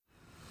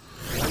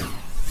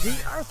The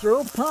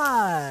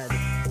Arthro-Pod.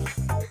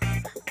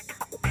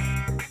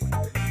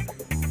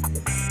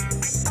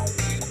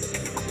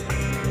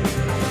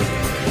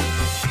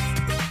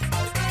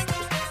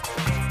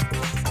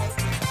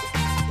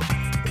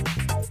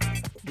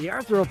 The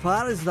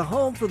Arthro-Pod is the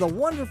home for the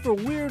wonderful,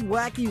 weird,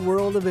 wacky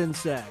world of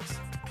insects.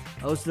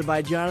 Hosted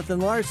by Jonathan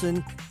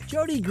Larson,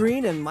 Jody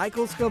Green, and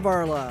Michael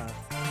Scavarla.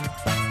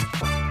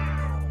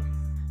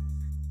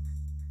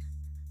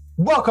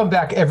 Welcome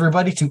back,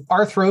 everybody, to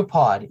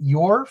Arthro-Pod,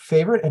 your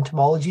favorite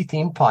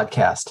entomology-themed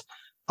podcast.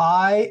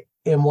 I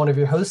am one of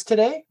your hosts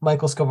today,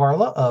 Michael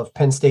Scavarla of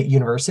Penn State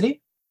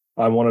University.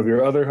 I'm one of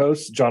your other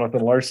hosts,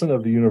 Jonathan Larson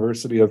of the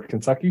University of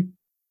Kentucky.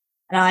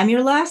 And I'm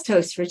your last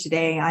host for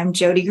today. I'm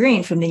Jody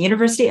Green from the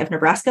University of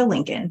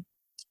Nebraska-Lincoln.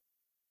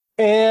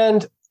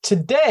 And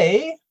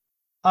today,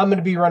 I'm going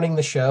to be running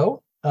the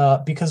show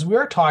because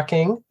we're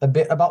talking a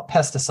bit about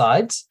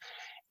pesticides,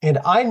 and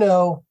I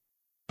know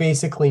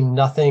basically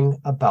nothing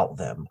about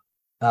them.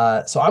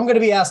 So I'm going to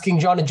be asking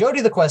John and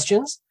Jody the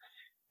questions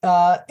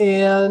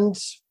and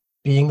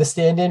being the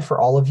stand-in for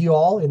all of you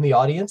all in the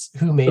audience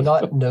who may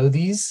not know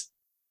these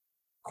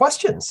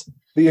questions.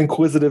 The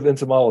inquisitive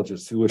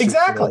entomologist who wishes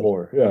to know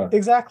more. Yeah,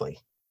 exactly.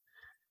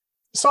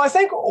 So I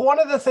think one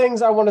of the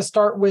things I want to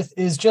start with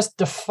is just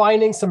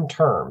defining some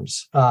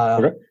terms.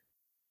 Okay.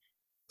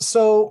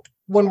 So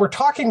when we're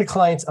talking to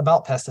clients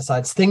about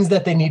pesticides, things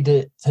that they need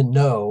to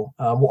know,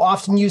 we'll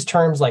often use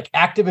terms like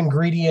active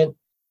ingredient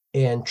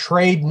and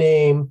trade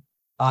name,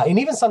 and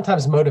even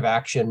sometimes mode of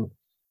action.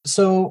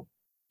 So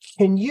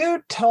can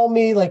you tell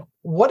me, like,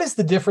 what is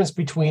the difference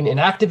between an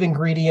active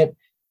ingredient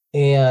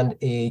and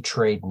a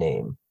trade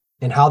name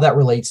and how that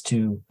relates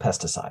to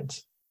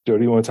pesticides?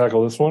 Jody, you want to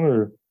tackle this one?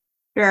 Or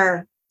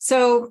Sure.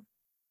 So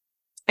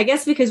I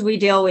guess because we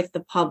deal with the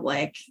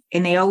public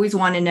and they always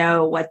want to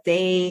know what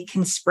they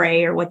can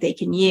spray or what they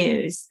can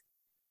use,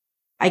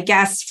 I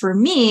guess for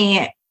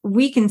me,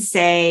 we can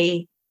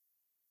say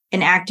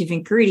an active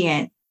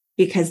ingredient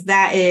because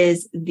that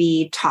is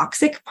the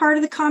toxic part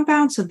of the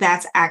compound. So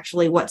that's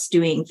actually what's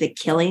doing the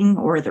killing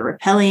or the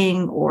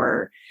repelling,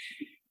 or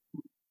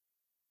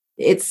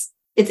it's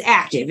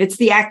active. It's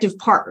the active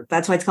part.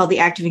 That's why it's called the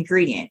active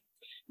ingredient.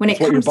 When it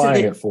comes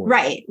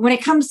to when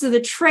it comes to the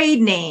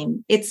trade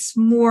name, it's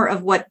more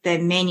of what the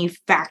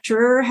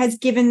manufacturer has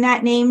given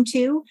that name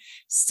to.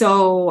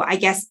 So I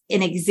guess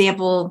an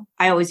example,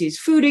 I always use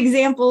food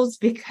examples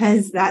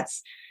because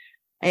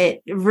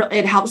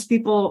it helps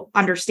people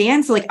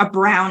understand. So like a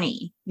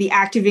brownie, the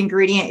active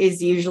ingredient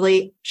is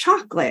usually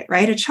chocolate,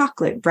 right? A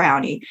chocolate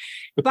brownie,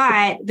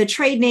 but the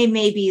trade name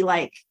may be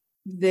like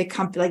the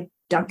company, like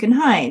Duncan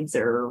Hines,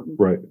 or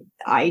right.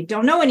 I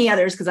don't know any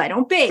others because I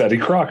don't bake. Betty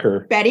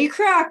Crocker.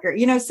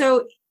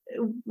 So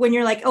when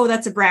you're like, oh,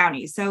 that's a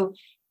brownie. So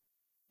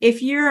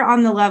if you're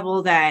on the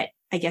level that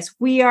I guess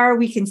we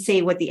can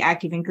say what the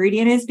active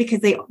ingredient is because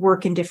they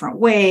work in different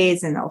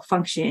ways and they'll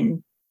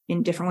function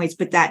in different ways.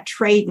 But that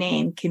trade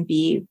name can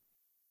be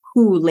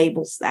who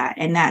labels that.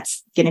 And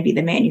that's going to be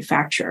the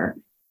manufacturer.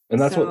 And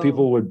that's what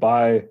people would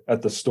buy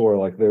at the store.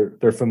 Like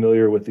they're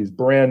familiar with these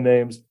brand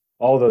names.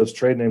 All those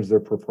trade names, they're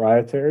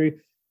proprietary.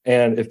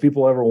 And if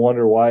people ever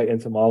wonder why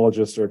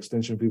entomologists or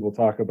extension people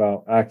talk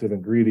about active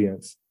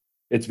ingredients,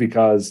 it's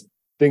because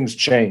things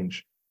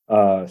change.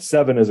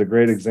 7 is a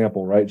great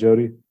example, right,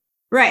 Jody?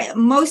 Right.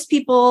 Most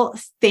people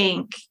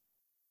think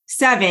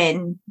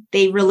 7,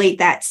 they relate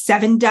that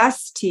 7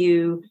 dust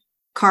to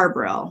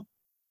carbaryl.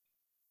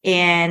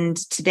 And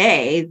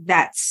today,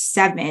 that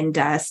 7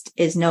 dust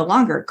is no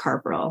longer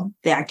carbaryl.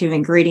 The active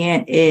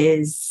ingredient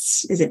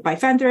is it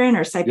bifenthrin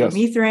or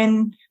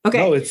cypermethrin? Yes. Okay.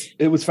 No,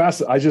 it was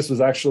fast. I just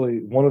was actually,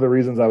 one of the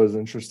reasons I was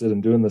interested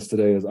in doing this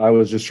today is I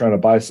was just trying to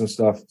buy some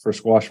stuff for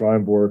squash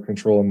vine borer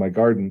control in my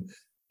garden.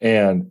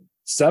 And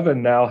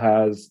 7 now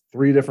has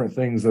 3 different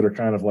things that are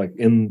kind of like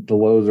in the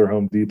Lowe's or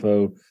Home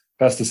Depot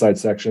pesticide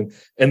section.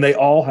 And they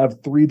all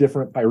have 3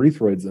 different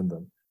pyrethroids in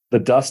them. The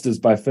dust is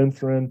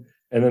bifenthrin.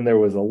 And then there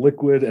was a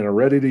liquid and a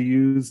ready to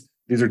use.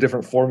 These are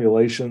different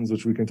formulations,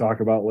 which we can talk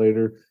about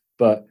later.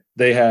 But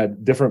they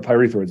had different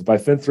pyrethroids,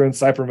 bifenthrin,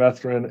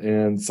 cypermethrin,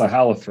 and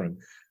cyhalothrin.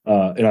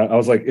 And I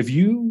was like, if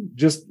you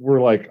just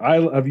were like,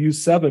 I've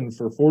used 7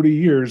 for 40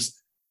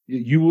 years,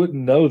 you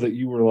wouldn't know that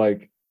you were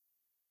like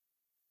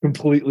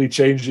completely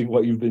changing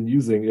what you've been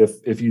using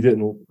if you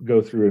didn't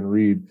go through and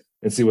read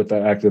and see what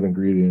that active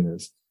ingredient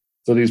is.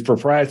 So these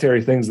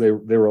proprietary things, they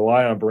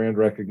rely on brand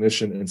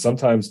recognition, and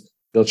sometimes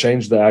they'll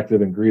change the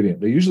active ingredient.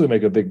 They usually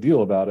make a big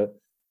deal about it,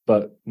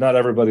 but not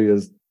everybody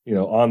is,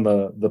 on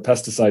the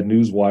pesticide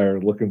news wire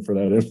looking for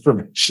that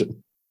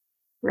information.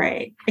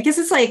 Right. I guess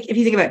it's like if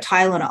you think about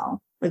Tylenol,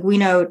 like we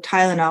know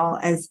Tylenol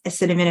as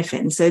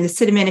acetaminophen. So the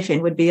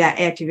acetaminophen would be that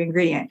active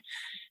ingredient.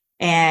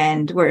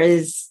 And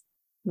whereas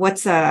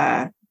what's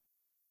ibuprofen?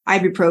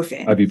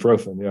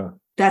 Ibuprofen, yeah.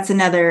 That's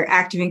another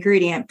active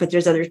ingredient, but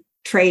there's other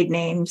trade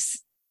names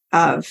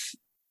of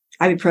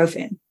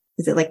ibuprofen.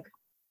 Is it like,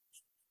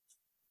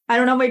 I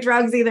don't know my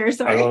drugs either.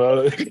 Sorry. I don't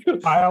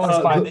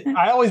know.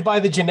 I always buy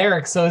the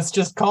generic, so it's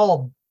just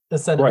called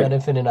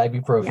acetaminophen and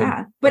ibuprofen.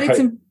 Yeah, but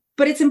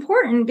But it's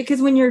important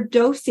because when you're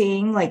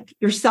dosing like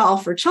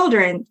yourself or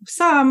children,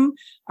 some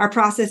are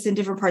processed in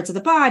different parts of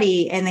the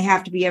body and they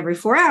have to be every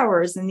 4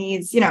 hours and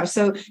these,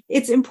 so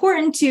it's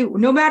important to,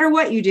 no matter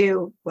what you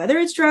do, whether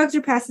it's drugs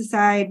or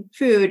pesticide,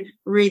 food,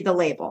 read the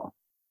label.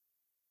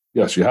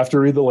 Yes, you have to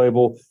read the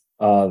label.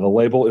 The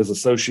label is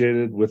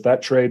associated with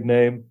that trade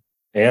name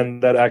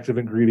and that active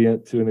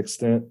ingredient to an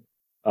extent.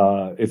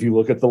 If you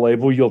look at the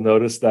label, you'll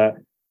notice that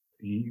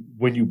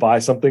when you buy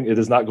something, it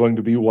is not going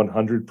to be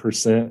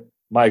 100%.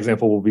 My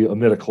example will be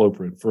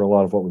imidacloprid for a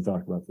lot of what we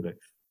talked about today.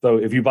 So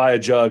if you buy a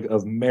jug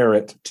of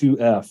Merit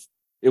 2F,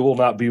 it will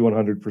not be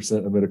 100%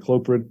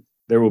 imidacloprid.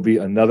 There will be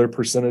another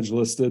percentage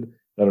listed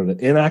that are the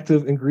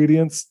inactive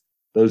ingredients.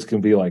 Those can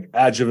be like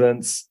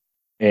adjuvants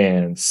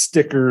and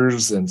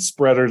stickers and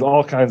spreaders,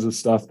 all kinds of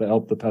stuff that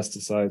help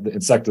the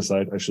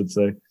insecticide, I should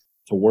say,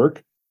 to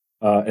work.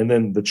 And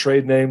then the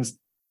trade names.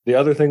 The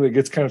other thing that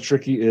gets kind of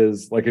tricky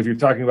is, like, if you're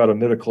talking about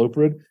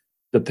imidacloprid,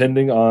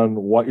 depending on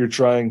what you're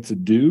trying to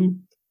do,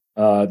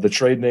 the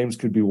trade names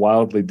could be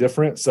wildly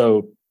different.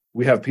 So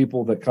we have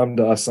people that come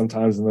to us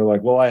sometimes and they're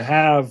like, well, I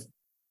have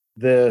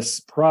this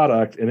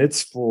product and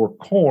it's for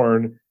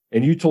corn,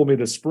 and you told me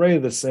to spray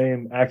the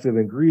same active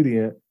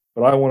ingredient,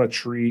 but I want to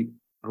treat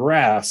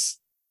grass,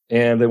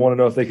 and they want to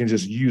know if they can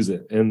just use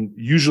it. And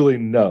usually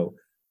no,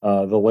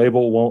 the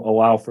label won't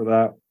allow for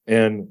that.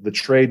 And the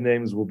trade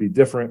names will be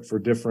different for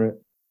different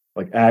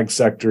like ag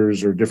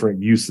sectors or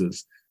different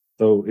uses.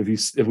 So if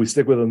we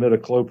stick with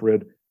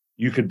imidacloprid,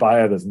 you could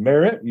buy it as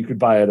Merit, you could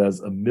buy it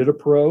as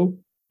Imidapro,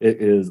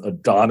 it is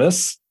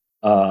Adonis,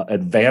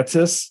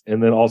 Advantis,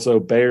 and then also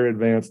Bayer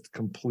Advanced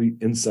Complete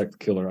Insect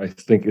Killer, I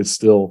think is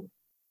still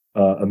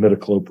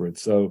imidacloprid.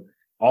 So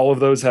all of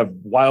those have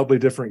wildly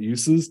different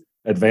uses.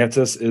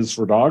 Advantis is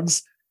for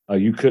dogs.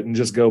 You couldn't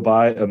just go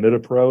buy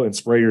Imidapro and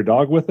spray your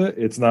dog with it.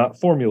 It's not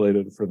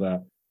formulated for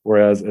that,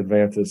 whereas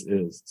Advantis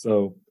is.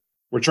 So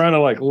we're trying to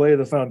like lay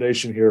the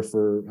foundation here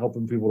for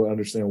helping people to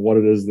understand what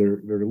it is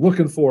they're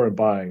looking for and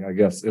buying, I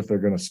guess, if they're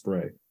going to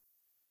spray.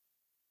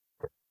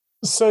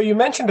 So you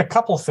mentioned a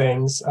couple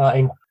things,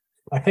 and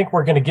I think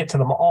we're going to get to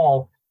them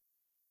all.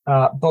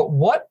 But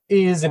what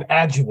is an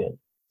adjuvant?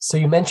 So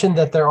you mentioned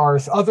that there are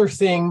other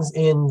things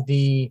in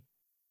the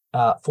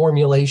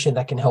formulation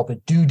that can help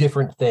it do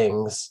different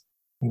things.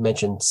 You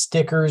mentioned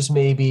stickers,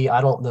 maybe.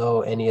 I don't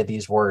know any of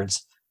these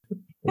words.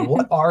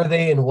 What are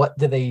they, and what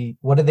do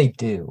they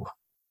do?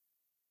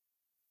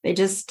 They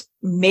just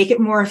make it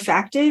more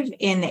effective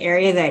in the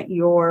area that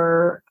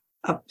you're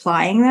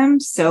applying them.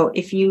 So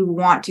if you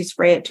want to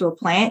spray it to a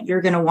plant, you're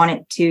going to want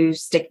it to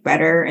stick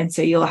better. And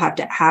so you'll have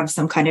to have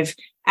some kind of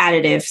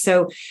additive.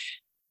 So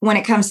when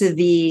it comes to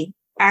the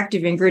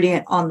active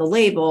ingredient on the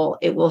label,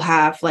 it will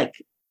have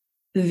like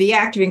the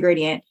active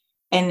ingredient,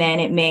 and then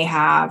it may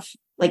have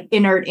like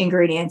inert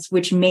ingredients,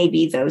 which may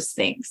be those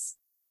things.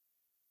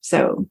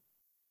 So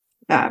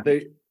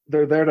they're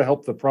there to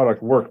help the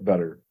product work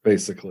better,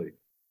 basically.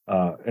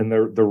 And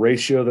the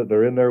ratio that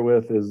they're in there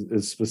with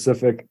is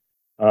specific.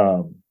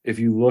 If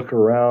you look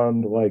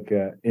around like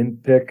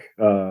INPIC,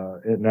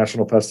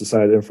 National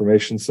Pesticide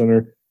Information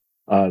Center,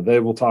 they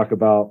will talk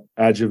about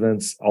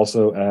adjuvants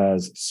also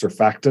as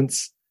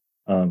surfactants.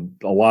 A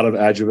lot of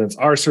adjuvants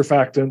are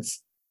surfactants.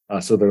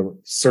 So they're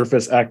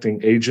surface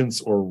acting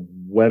agents or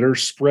wetter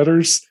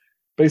spreaders,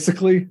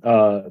 basically.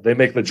 They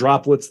make the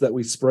droplets that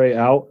we spray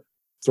out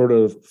sort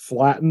of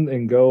flatten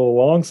and go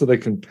along so they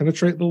can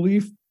penetrate the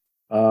leaf.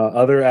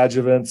 Other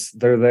adjuvants,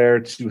 they're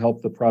there to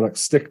help the product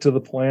stick to the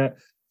plant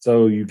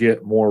so you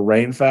get more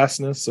rain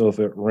fastness. So if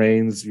it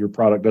rains, your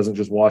product doesn't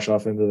just wash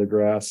off into the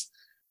grass.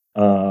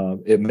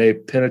 It may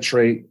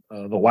penetrate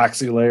the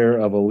waxy layer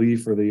of a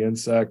leaf or the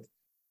insect.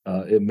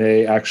 It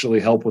may actually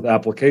help with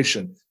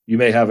application. You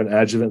may have an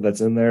adjuvant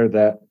that's in there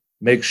that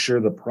makes sure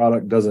the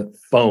product doesn't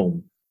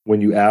foam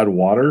when you add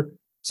water.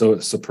 So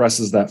it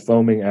suppresses that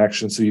foaming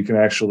action so you can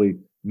actually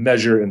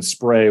measure and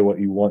spray what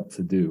you want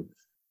to do.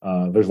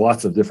 There's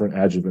lots of different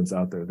adjuvants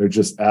out there. They're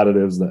just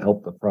additives that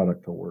help the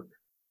product to work.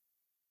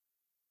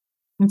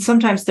 And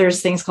sometimes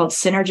there's things called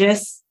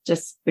synergists,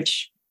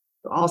 which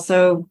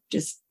also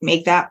just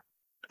make that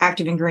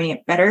active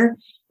ingredient better.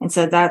 And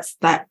so that's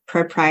that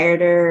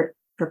proprietary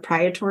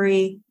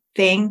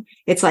thing.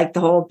 It's like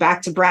the whole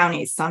back to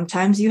brownies.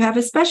 Sometimes you have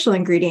a special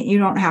ingredient. You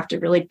don't have to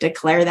really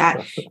declare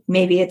that.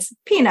 Maybe it's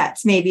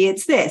peanuts, maybe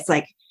it's this,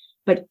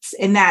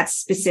 and that's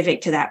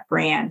specific to that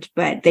brand,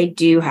 but they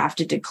do have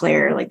to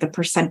declare like the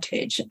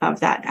percentage of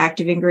that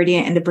active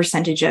ingredient and the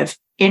percentage of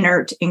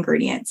inert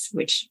ingredients,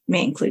 which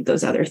may include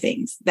those other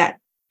things that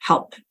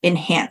help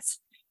enhance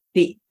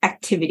the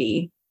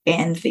activity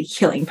and the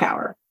killing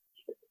power.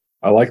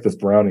 I like this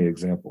brownie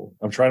example.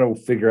 I'm trying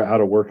to figure out how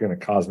to work in a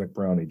cosmic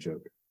brownie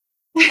joke.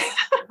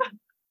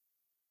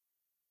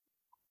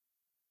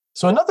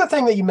 So another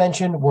thing that you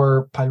mentioned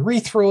were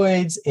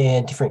pyrethroids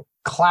and different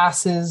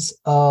classes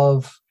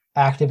of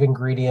active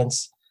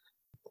ingredients.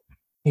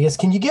 I guess,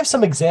 can you give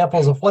some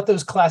examples of what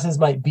those classes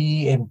might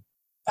be and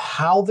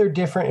how they're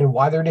different and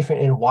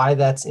why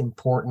that's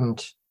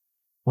important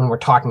when we're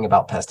talking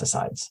about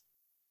pesticides?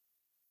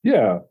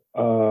 Yeah,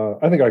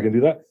 I think I can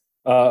do that.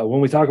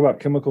 When we talk about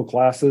chemical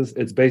classes,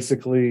 it's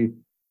basically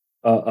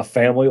a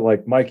family.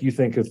 Like Mike, you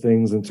think of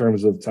things in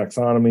terms of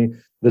taxonomy.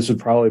 This would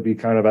probably be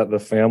kind of at the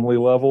family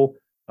level,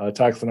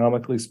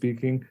 taxonomically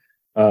speaking,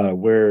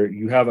 where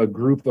you have a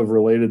group of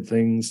related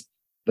things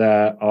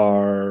that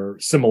are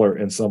similar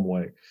in some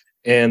way.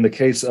 In the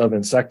case of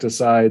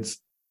insecticides,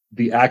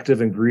 the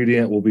active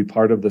ingredient will be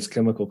part of this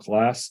chemical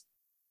class.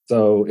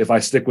 So if I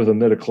stick with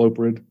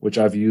imidacloprid, which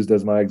I've used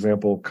as my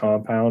example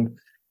compound,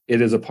 it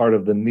is a part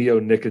of the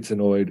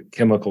neonicotinoid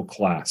chemical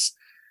class.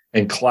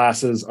 And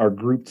classes are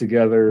grouped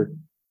together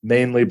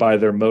mainly by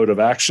their mode of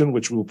action,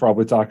 which we'll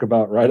probably talk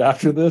about right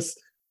after this,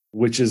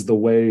 which is the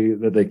way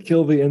that they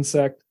kill the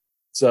insect.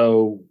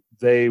 So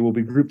they will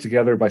be grouped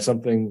together by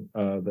something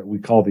that we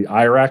call the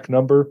IRAC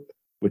number,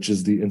 which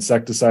is the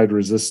Insecticide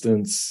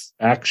Resistance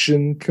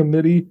Action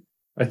Committee,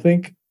 I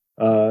think.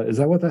 Is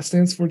that what that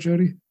stands for,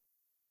 Jody?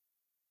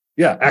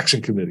 Yeah,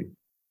 Action Committee.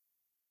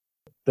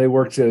 They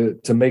work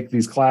to make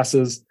these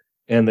classes,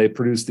 and they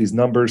produce these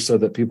numbers so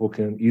that people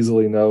can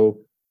easily know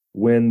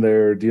when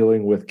they're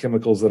dealing with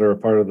chemicals that are a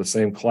part of the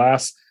same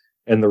class.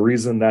 And the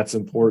reason that's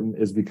important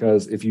is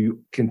because if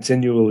you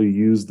continually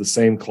use the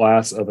same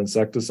class of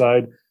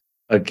insecticide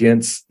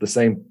against the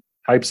same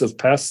types of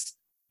pests,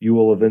 you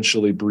will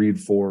eventually breed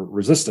for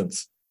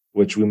resistance,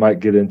 which we might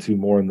get into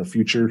more in the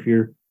future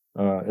here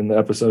in the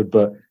episode.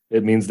 But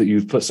it means that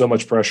you've put so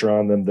much pressure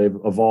on them, they've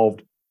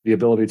evolved the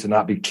ability to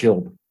not be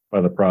killed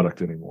by the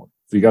product anymore.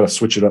 So you got to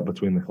switch it up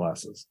between the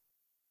classes.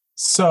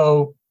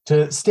 So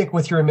to stick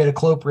with your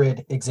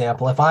imidacloprid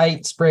example, if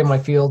I spray my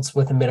fields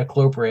with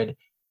imidacloprid,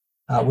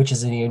 which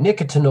is a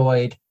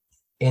neonicotinoid,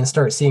 and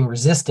start seeing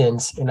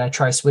resistance, and I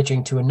try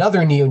switching to another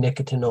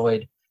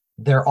neonicotinoid,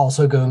 they're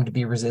also going to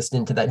be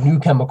resistant to that new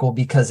chemical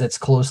because it's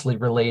closely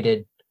related,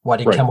 in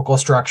Right. chemical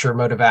structure,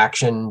 mode of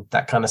action,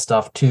 that kind of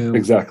stuff, to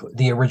Exactly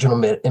the original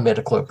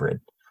imidacloprid.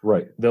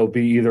 Right. They'll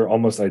be either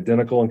almost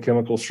identical in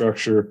chemical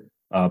structure,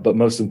 but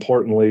most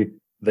importantly,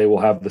 they will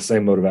have the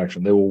same mode of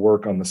action. They will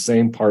work on the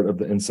same part of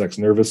the insect's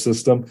nervous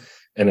system.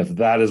 And if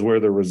that is where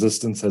the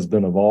resistance has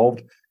been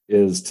evolved,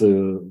 is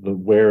to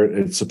where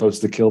it's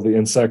supposed to kill the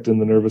insect in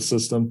the nervous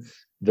system,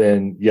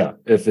 then yeah,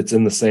 if it's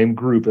in the same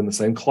group, in the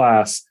same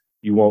class,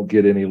 you won't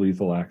get any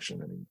lethal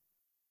action anymore.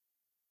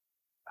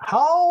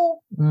 How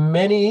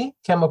many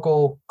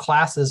chemical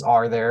classes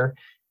are there?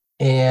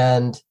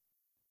 And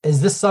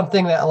is this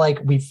something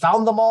that we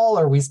found them all?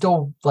 Or are we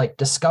still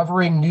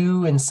discovering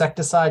new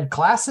insecticide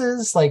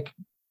classes? A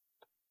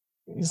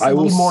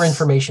little more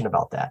information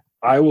about that.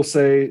 I will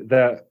say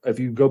that if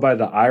you go by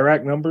the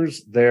IRAC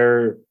numbers,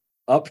 they're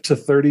up to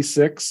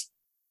 36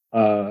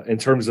 in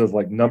terms of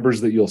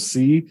numbers that you'll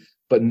see,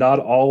 but not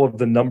all of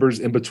the numbers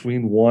in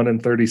between 1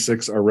 and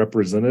 36 are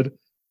represented.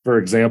 For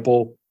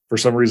example, for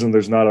some reason,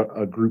 there's not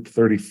a group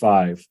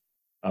 35.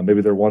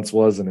 Maybe there once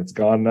was and it's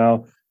gone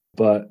now,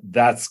 but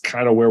that's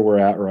kind of where we're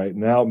at right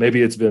now.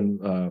 Maybe it's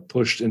been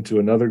pushed into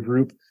another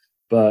group,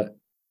 but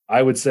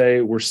I would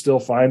say we're still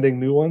finding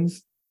new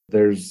ones.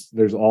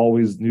 There's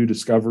always new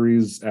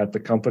discoveries at the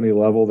company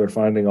level. They're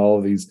finding all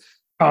of these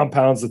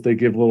compounds that they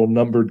give little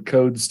numbered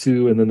codes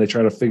to, and then they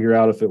try to figure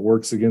out if it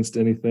works against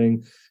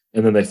anything,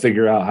 and then they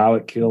figure out how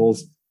it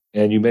kills,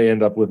 and you may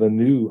end up with a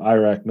new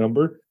IRAC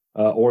number,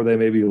 or they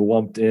may be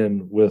lumped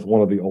in with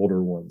one of the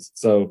older ones.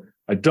 So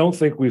I don't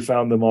think we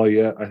found them all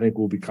yet. I think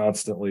we'll be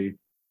constantly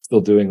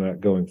still doing that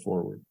going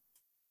forward.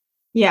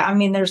 Yeah, I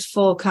mean, there's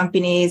full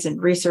companies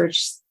and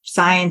research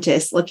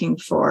scientists looking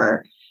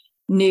for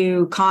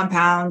new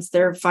compounds.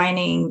 They're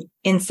finding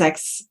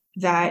insects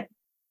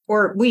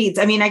or weeds.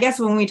 I mean, I guess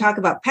when we talk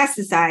about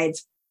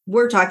pesticides,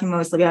 we're talking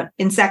mostly about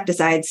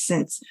insecticides,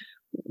 since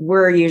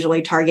we're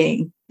usually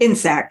targeting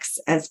insects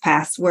as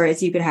pests,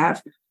 whereas you could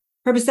have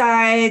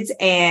herbicides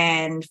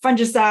and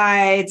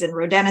fungicides and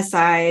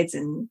rodenticides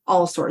and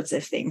all sorts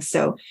of things.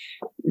 So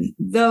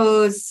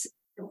those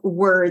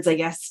words, I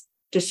guess,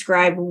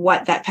 describe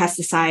what that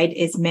pesticide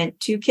is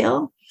meant to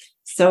kill.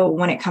 So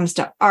when it comes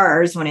to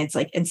ours, when it's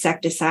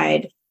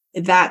insecticide,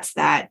 that's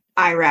that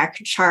IRAC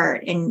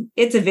chart, and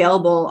it's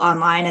available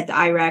online at the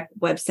IRAC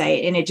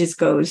website, and it just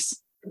goes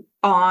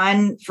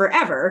on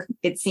forever,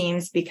 it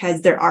seems,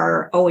 because there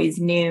are always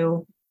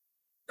new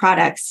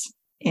products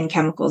and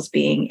chemicals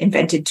being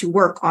invented to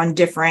work on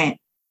different,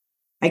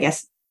 I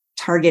guess,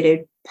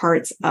 targeted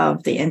parts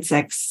of the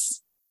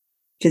insect's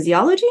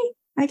physiology,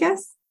 I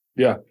guess.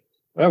 Yeah,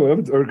 I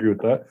would agree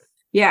with that.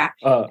 Yeah.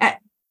 Go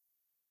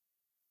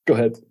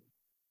ahead.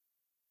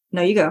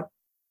 No, you go.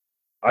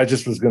 I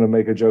just was going to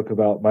make a joke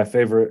about my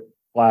favorite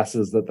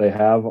classes that they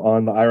have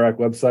on the IRAC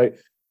website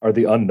are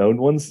the unknown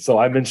ones. So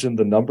I mentioned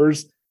the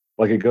numbers,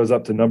 it goes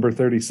up to number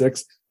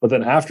 36, but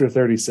then after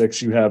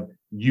 36, you have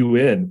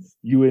UN,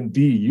 UNB,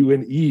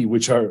 UNE,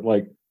 which are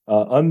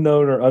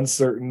unknown or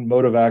uncertain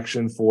mode of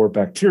action for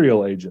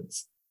bacterial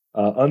agents,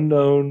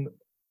 unknown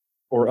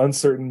or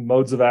uncertain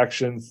modes of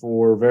action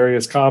for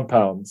various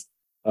compounds.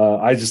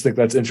 I just think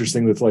that's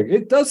interesting. That's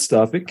it does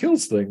stuff, it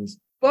kills things,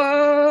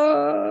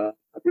 but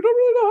we don't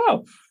really know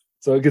how.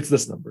 So it gets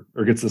this number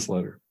or gets this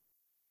letter.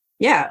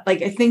 Yeah, like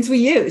things we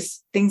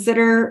use, things that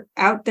are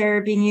out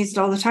there being used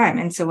all the time.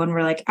 And so when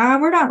we're like,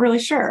 we're not really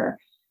sure.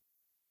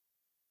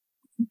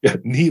 Yeah,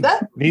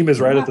 neem is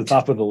right at the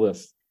top of the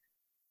list.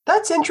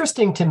 That's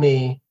interesting to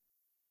me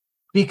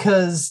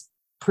because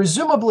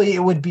presumably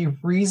it would be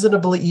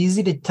reasonably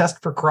easy to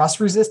test for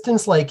cross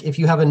resistance. Like if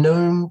you have a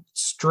known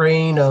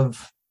strain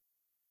of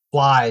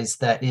flies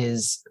that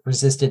is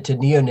resistant to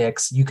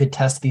neonics, you could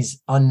test these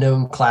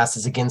unknown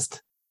classes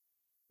against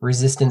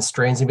resistant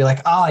strains and be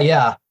like,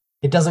 yeah,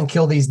 it doesn't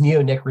kill these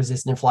neonic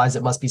resistant flies.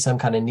 It must be some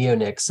kind of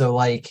neonic. So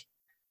like,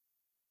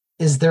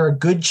 is there a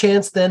good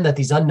chance then that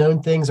these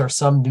unknown things are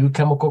some new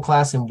chemical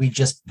class and we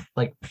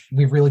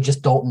really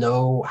just don't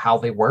know how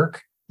they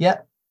work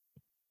yet?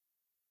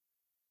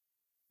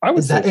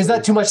 Is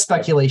that too much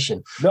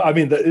speculation? No, I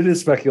mean, it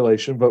is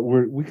speculation, but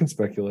we can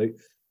speculate.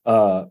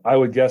 I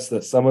would guess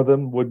that some of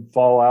them would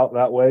fall out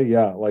that way.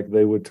 Yeah, like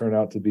they would turn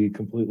out to be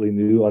completely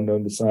new,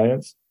 unknown to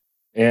science.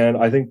 And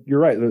I think you're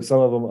right that some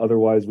of them,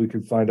 otherwise, we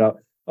could find out,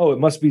 it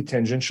must be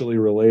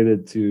tangentially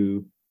related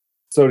to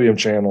sodium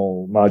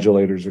channel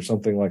modulators or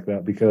something like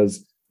that,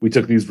 because we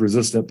took these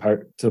resistant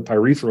to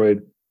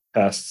pyrethroid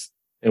pests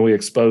and we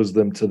exposed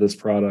them to this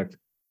product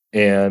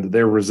and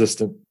they're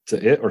resistant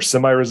to it or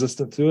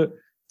semi-resistant to it.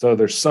 So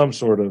there's some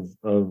sort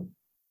of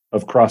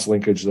cross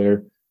linkage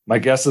there. My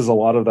guess is a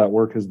lot of that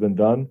work has been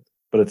done,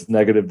 but it's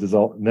negative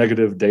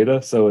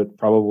data. So it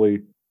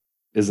probably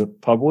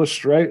isn't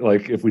published, right?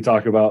 Like if we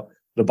talk about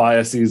the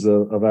biases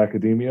of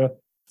academia.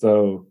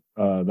 So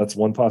that's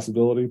one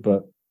possibility,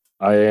 but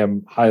I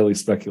am highly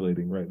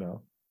speculating right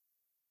now.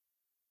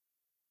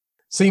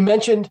 So you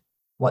mentioned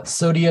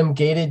sodium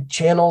gated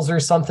channels or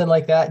something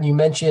like that. And you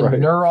mentioned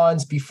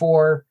neurons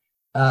before.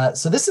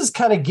 So this is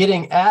kind of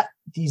getting at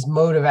these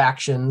mode of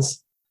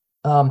actions.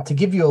 To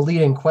give you a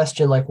leading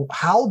question, like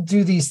how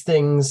do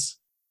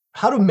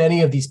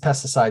many of these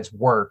pesticides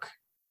work?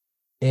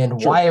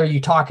 And why are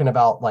you talking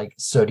about like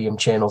sodium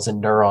channels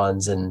and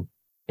neurons and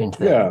things?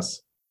 Yeah.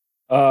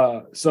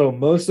 So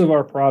most of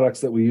our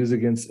products that we use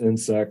against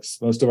insects,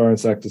 most of our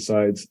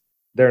insecticides,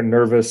 they're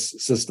nervous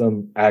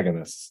system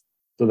agonists.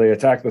 So they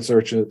attack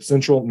the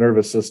central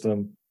nervous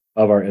system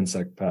of our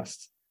insect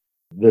pests.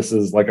 This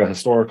is like a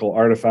historical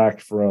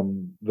artifact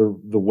from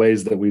the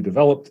ways that we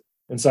developed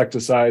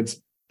insecticides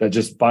that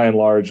just by and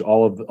large, a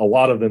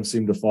lot of them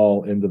seem to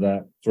fall into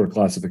that sort of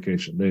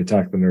classification. They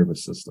attack the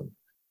nervous system.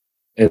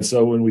 And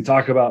so when we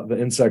talk about the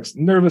insect's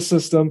nervous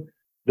system,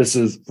 this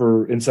is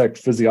for insect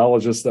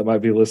physiologists that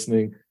might be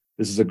listening.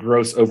 This is a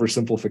gross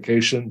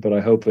oversimplification, but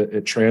I hope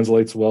it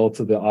translates well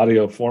to the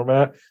audio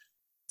format.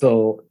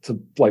 So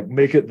to like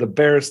make it the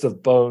barest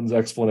of bones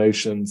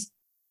explanations,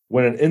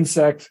 when an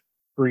insect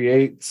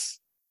creates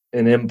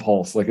an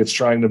impulse, like it's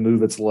trying to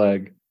move its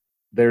leg,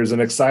 there's an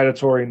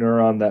excitatory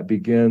neuron that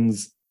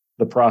begins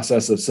the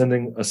process of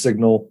sending a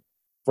signal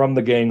from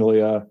the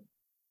ganglia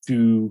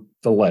to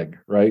the leg,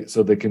 right?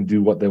 So they can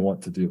do what they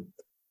want to do.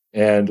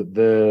 And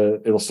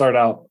it'll start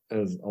out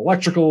as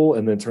electrical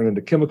and then turn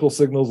into chemical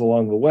signals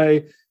along the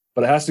way,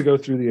 but it has to go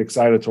through the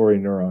excitatory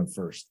neuron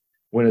first.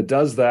 When it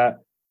does that,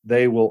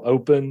 they will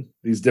open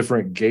these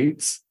different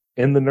gates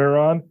in the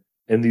neuron,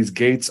 and these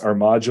gates are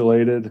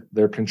modulated.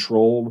 They're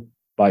controlled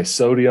by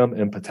sodium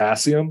and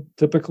potassium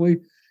typically.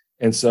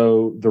 And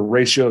so the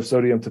ratio of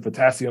sodium to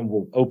potassium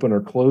will open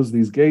or close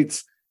these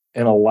gates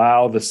and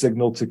allow the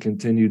signal to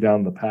continue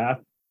down the path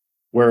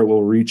where it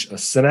will reach a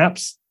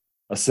synapse.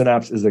 A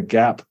synapse is a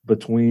gap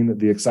between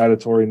the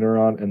excitatory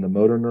neuron and the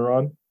motor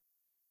neuron.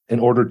 In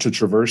order to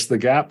traverse the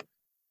gap,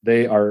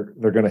 they're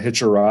going to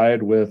hitch a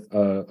ride with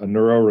a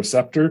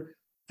neuroreceptor,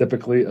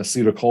 typically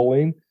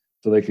acetylcholine,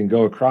 so they can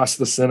go across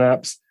the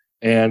synapse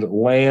and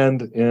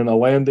land in a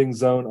landing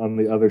zone on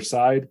the other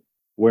side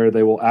where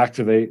they will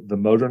activate the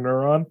motor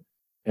neuron.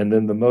 And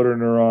then the motor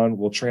neuron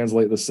will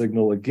translate the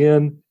signal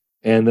again.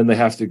 And then they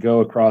have to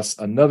go across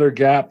another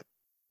gap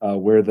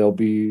where they'll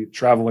be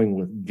traveling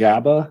with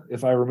GABA,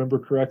 if I remember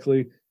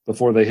correctly,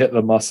 before they hit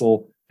the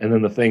muscle. And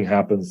then the thing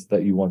happens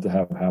that you want to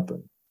have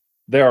happen.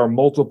 There are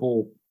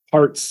multiple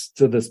parts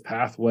to this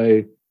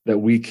pathway that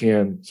we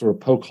can sort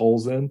of poke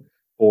holes in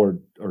or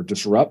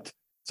disrupt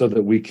so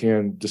that we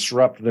can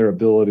disrupt their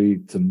ability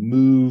to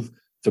move,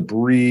 to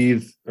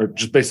breathe, or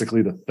just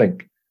basically to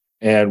think.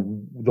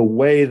 And the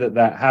way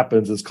that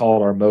happens is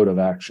called our mode of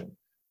action.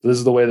 So this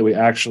is the way that we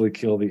actually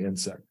kill the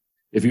insect.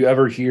 If you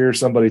ever hear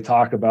somebody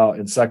talk about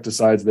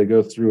insecticides, they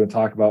go through and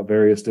talk about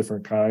various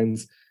different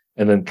kinds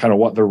and then kind of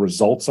what the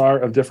results are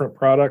of different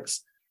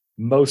products.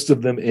 Most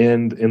of them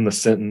end in the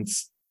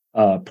sentence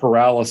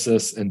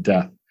paralysis and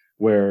death,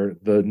 where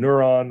the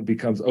neuron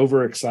becomes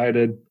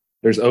overexcited,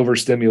 there's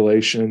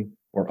overstimulation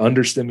or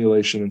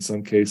understimulation in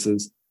some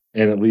cases,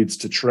 and it leads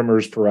to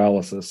tremors,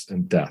 paralysis,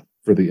 and death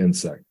for the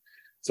insect.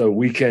 So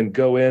we can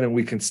go in and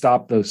we can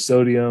stop those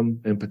sodium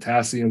and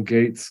potassium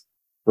gates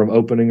from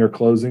opening or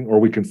closing, or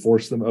we can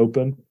force them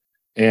open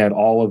and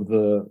all of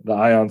the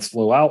ions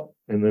flow out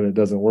and then it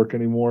doesn't work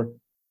anymore.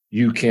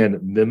 You can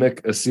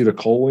mimic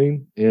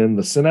acetylcholine in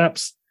the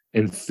synapse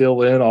and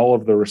fill in all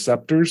of the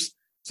receptors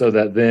so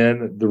that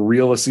then the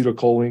real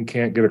acetylcholine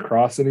can't get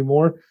across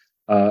anymore.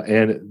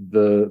 And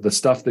the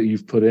stuff that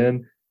you've put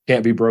in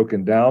can't be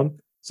broken down.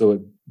 So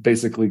it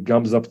basically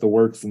gums up the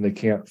works and they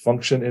can't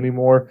function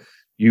anymore.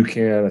 You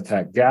can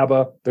attack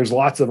GABA. There's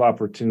lots of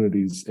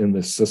opportunities in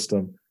this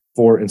system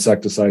for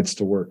insecticides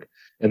to work.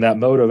 And that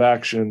mode of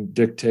action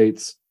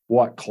dictates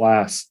what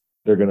class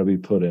they're going to be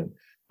put in.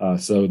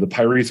 So the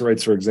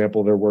pyrethroids, for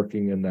example, they're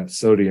working in that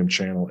sodium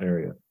channel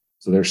area.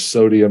 So there's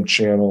sodium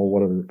channel,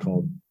 what are they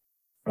called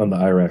on the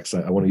IRAC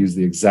site? I want to use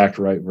the exact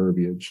right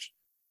verbiage.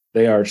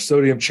 They are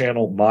sodium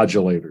channel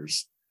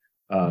modulators.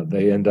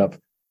 They end up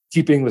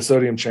keeping the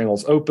sodium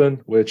channels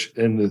open, which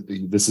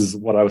this is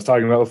what I was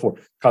talking about before,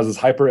 causes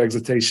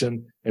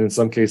hyperexcitation and in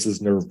some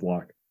cases nerve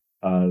block.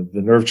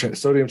 The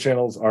sodium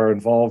channels are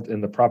involved in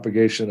the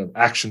propagation of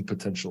action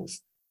potentials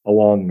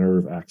along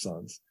nerve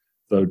axons.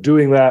 So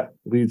doing that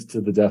leads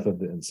to the death of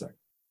the insect.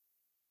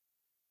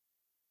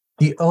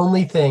 The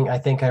only thing I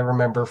think I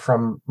remember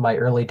from my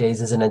early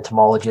days as an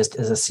entomologist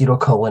is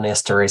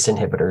acetylcholinesterase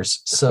inhibitors.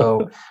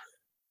 So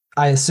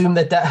I assume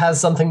that has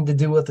something to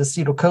do with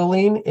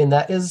acetylcholine, and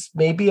that is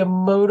maybe a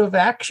mode of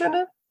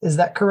action. Is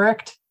that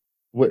correct?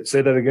 What?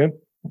 Say that again.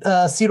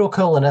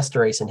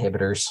 Acetylcholinesterase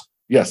inhibitors.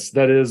 Yes,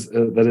 that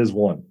is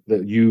one.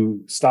 That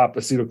you stop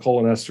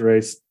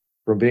acetylcholinesterase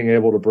from being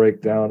able to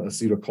break down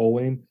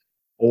acetylcholine,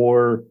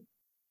 or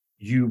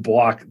you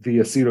block the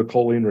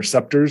acetylcholine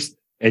receptors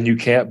and you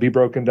can't be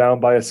broken down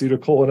by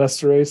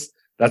acetylcholinesterase.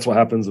 That's what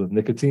happens with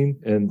nicotine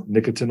and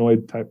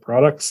nicotinoid type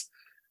products.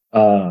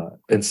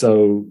 And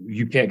so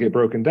you can't get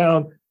broken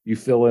down. You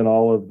fill in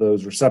all of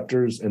those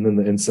receptors, and then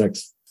the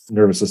insect's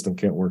nervous system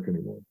can't work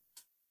anymore.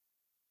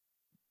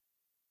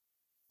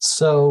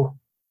 So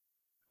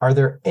are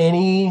there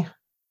any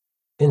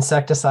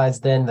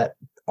insecticides then that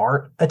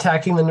aren't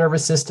attacking the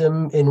nervous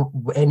system in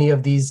any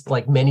of these,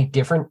 like many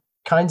different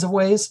kinds of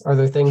ways? Are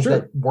there things Sure.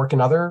 that work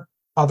in other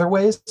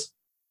ways?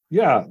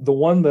 Yeah, the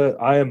one that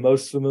I am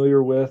most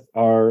familiar with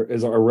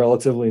is a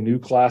relatively new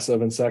class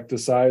of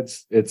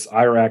insecticides. It's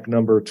IRAC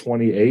number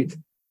 28.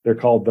 They're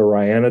called the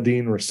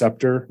ryanodine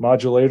receptor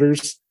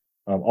modulators,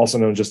 also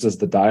known just as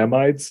the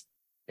diamides.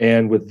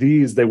 And with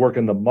these, they work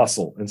in the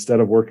muscle instead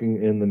of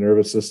working in the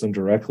nervous system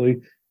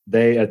directly.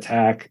 They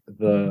attack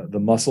the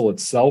muscle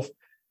itself,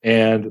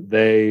 and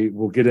they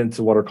will get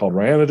into what are called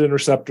ryanodine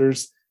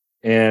receptors,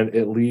 and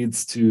it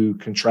leads to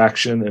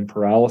contraction and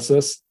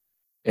paralysis.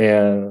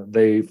 And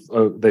they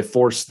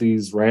force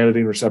these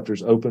ryanodine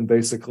receptors open,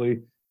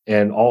 basically,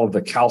 and all of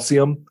the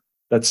calcium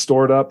that's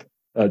stored up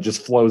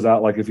just flows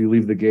out, like if you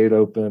leave the gate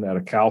open at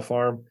a cow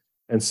farm.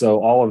 And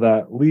so all of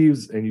that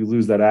leaves, and you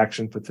lose that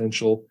action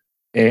potential,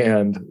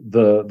 and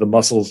the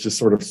muscles just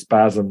sort of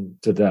spasm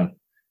to death.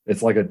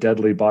 It's like a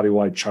deadly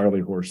body-wide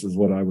Charlie horse, is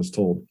what I was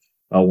told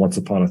once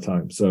upon a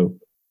time. So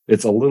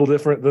it's a little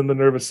different than the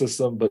nervous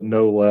system, but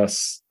no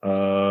less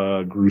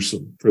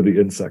gruesome for the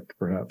insect,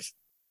 perhaps.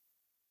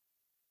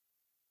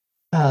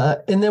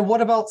 And then what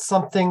about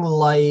something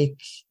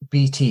like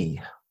BT?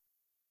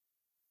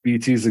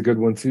 BT is a good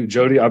one too.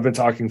 Jody, I've been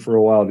talking for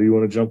a while. Do you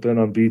want to jump in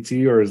on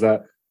BT, or is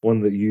that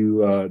one that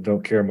you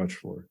don't care much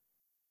for?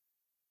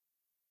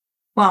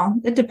 Well,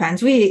 it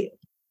depends. We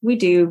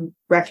do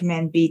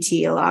recommend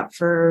BT a lot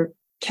for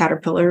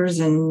caterpillars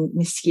and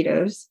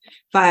mosquitoes,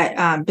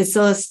 but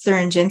Bacillus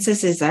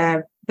thuringiensis is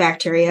a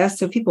bacteria,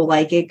 so people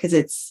like it because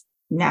it's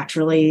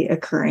naturally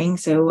occurring,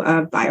 so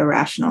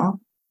biorational.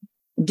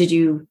 Did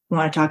you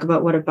want to talk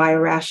about what a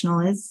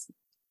biorational is?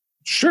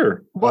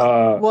 Sure.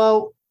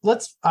 Well,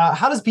 let's.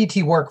 How does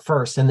BT work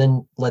first, and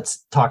then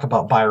let's talk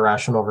about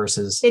biorational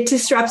versus. It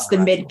disrupts the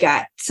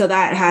midgut, so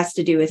that has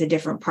to do with a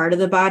different part of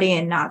the body,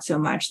 and not so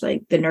much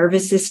like the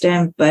nervous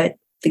system, but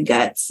the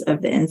guts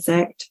of the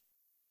insect.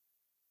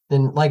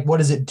 And like, what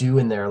does it do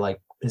in there?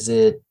 Like,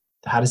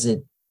 how does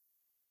it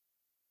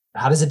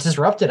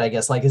disrupt it? I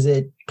guess, like, is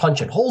it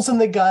punching holes in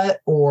the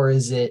gut, or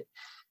is it,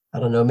 I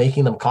don't know,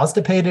 making them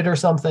constipated or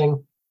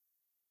something?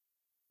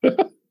 I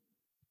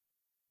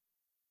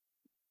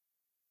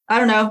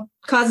don't know.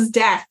 Causes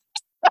death.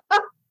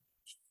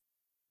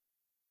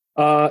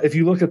 If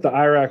you look at the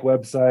IRAC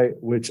website,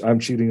 which I'm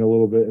cheating a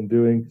little bit in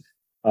doing,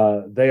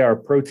 they are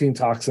protein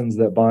toxins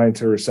that bind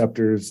to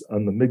receptors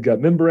on the midgut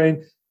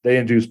membrane. They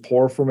induce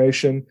pore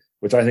formation,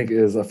 which I think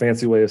is a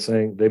fancy way of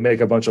saying they make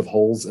a bunch of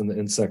holes in the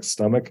insect's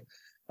stomach.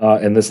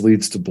 And this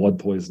leads to blood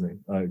poisoning.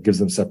 It gives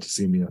them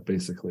septicemia,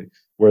 basically,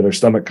 where their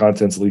stomach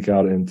contents leak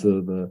out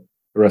into the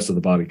rest of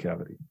the body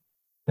cavity.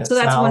 So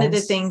that's one of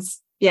the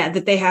things,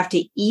 that they have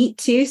to eat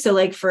too. So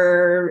like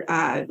for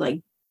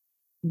like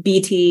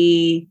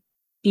BTK,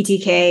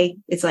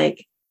 it's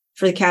like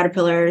for the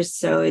caterpillars.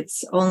 So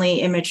it's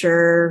only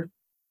immature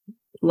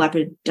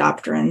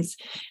lepidopterans.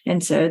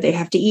 And so they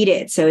have to eat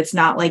it. So it's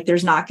not like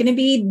there's not going to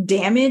be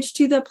damage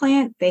to the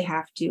plant. They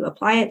have to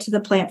apply it to the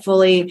plant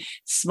fully.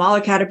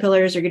 Smaller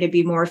caterpillars are going to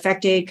be more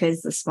affected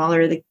because the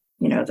smaller the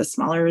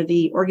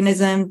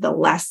organism, the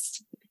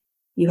less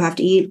you have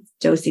to eat.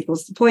 Dose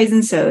equals the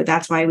poison. So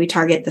that's why we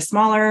target the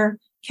smaller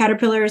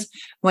caterpillars.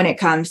 When it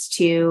comes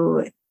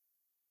to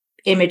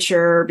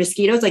immature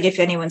mosquitoes. Like if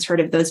anyone's heard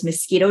of those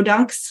mosquito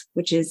dunks,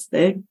 which is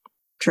the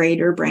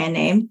trade or brand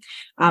name,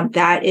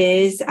 that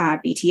is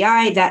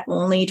BTI that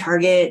only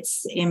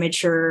targets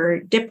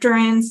immature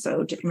dipterans,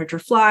 so immature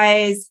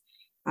flies,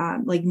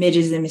 like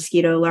midges and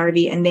mosquito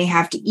larvae, and they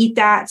have to eat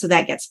that. So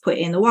that gets put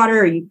in the water,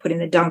 or you put in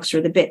the dunks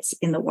or the bits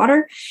in the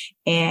water,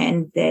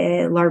 and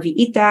the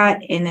larvae eat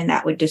that, and then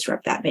that would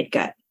disrupt that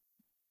midgut,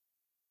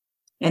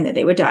 and then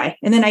they would die.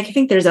 And then I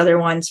think there's other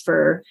ones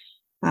for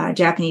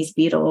Japanese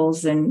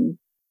beetles and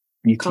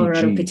BTG.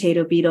 Colorado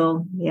potato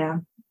beetle. Yeah.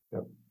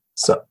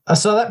 So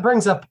that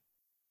brings up,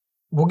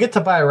 we'll get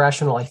to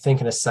biorational, I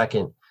think, in a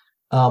second.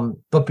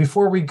 But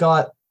before we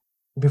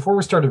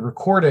started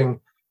recording,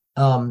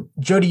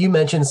 Jody, you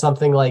mentioned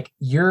something like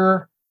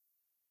you're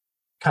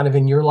kind of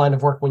in your line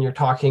of work when you're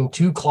talking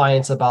to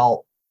clients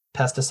about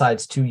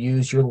pesticides to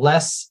use, you're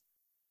less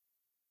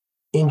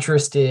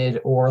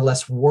interested or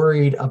less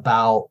worried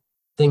about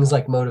things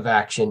like mode of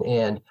action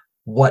and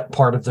what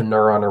part of the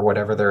neuron or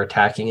whatever they're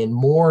attacking, and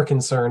more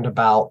concerned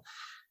about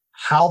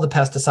how the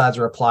pesticides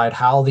are applied,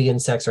 how the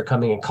insects are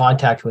coming in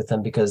contact with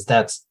them, because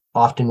that's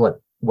often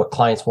what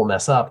clients will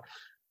mess up.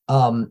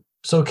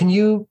 So can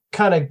you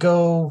kind of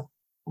go,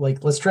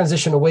 like, let's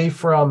transition away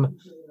from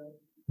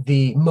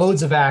the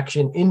modes of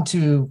action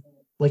into,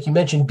 like you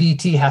mentioned,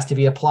 BT has to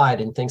be applied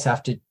and things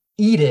have to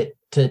eat it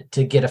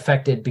to get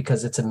affected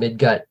because it's a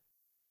midgut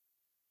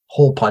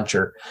hole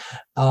puncher.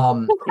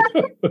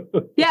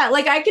 Yeah,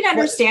 like I can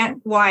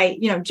understand why,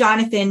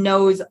 Jonathan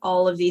knows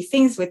all of these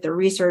things with the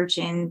research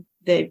and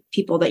the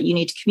people that you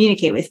need to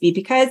communicate with me,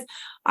 because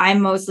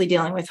I'm mostly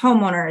dealing with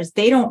homeowners.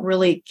 They don't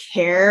really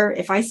care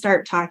if I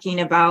start talking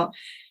about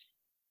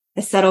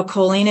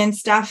acetylcholine and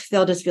stuff.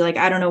 They'll just be like,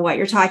 I don't know what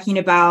you're talking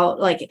about.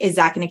 Like, is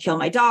that going to kill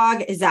my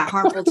dog? Is that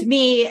harmful to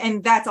me?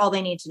 And that's all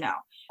they need to know.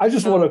 I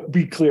just want to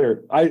be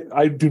clear.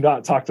 I do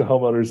not talk to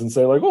homeowners and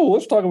say like, oh,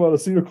 let's talk about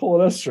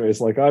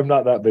acetylcholinesterase. Like, I'm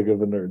not that big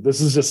of a nerd.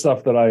 This is just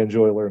stuff that I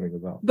enjoy learning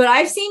about. But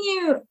I've seen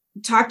you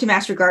talk to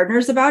master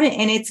gardeners about it,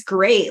 and it's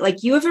great.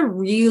 Like, you have a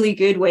really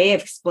good way of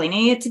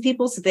explaining it to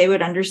people so they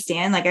would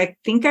understand. Like, I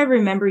think I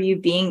remember you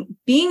being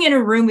in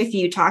a room with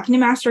you talking to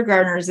master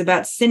gardeners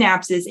about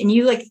synapses, and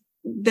you like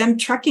them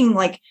chucking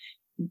like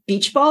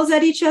beach balls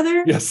at each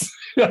other. Yes.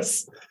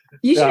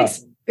 You should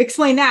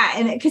explain that.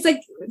 And because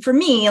like for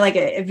me, like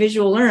a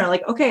visual learner,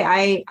 like, okay,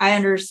 I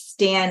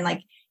understand,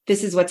 like,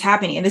 this is what's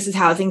happening and this is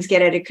how things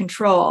get out of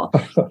control.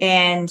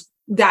 And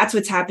that's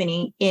what's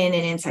happening in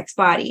an insect's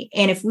body.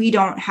 And if we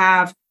don't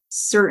have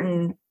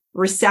certain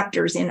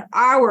receptors in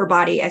our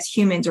body as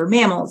humans or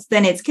mammals,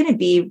 then it's going to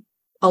be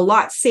a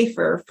lot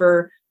safer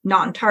for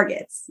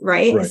non-targets,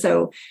 right?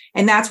 So,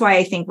 and that's why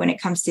I think when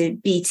it comes to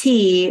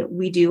BT,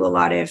 we do a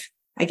lot of,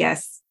 I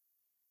guess,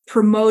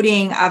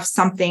 promoting of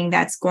something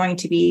that's going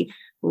to be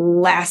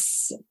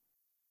less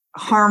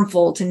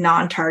harmful to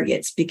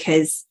non-targets,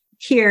 because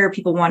here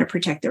people want to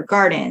protect their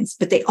gardens,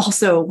 but they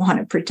also want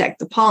to protect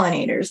the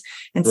pollinators.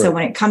 And so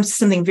when it comes to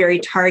something very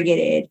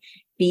targeted,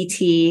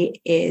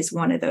 BT is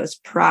one of those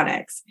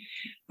products.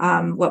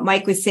 What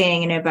Mike was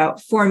saying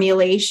about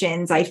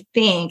formulations, I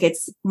think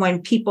it's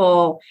when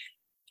people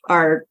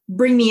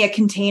bring me a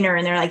container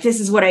and they're like, this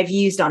is what I've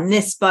used on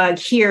this bug.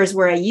 Here's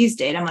where I used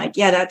it. I'm like,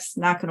 yeah, that's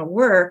not going to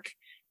work,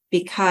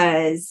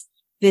 because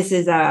this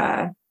is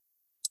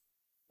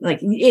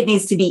it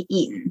needs to be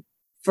eaten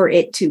for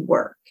it to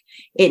work.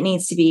 It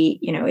needs to be,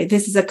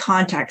 this is a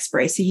contact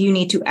spray. So you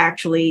need to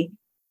actually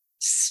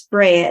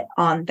spray it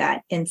on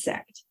that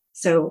insect.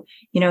 So,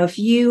 if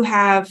you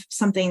have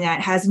something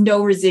that has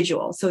no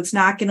residual, so it's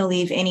not going to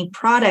leave any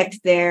product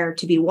there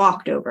to be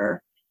walked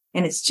over,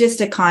 and it's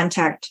just a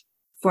contact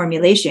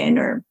formulation,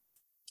 or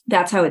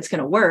that's how it's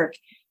going to work,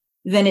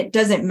 then it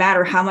doesn't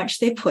matter how much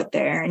they put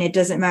there, and it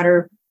doesn't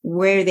matter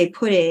where they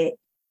put it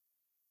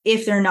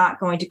if they're not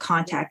going to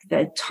contact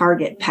the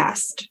target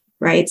pest,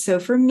 right? So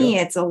for me,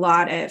 it's a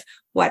lot of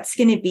what's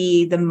going to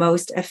be the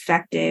most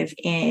effective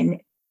in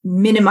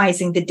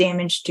minimizing the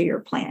damage to your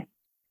plant.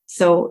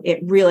 So it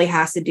really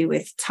has to do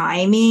with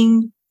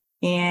timing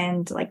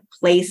and like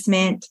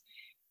placement.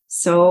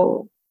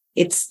 So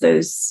it's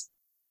those,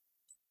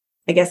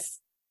 I guess,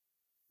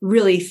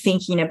 really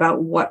thinking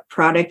about what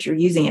product you're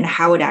using and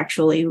how it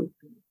actually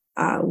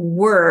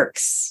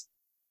works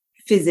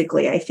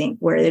physically, I think,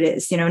 where it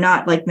is,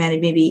 not like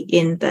maybe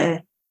in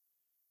the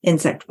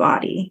insect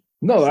body.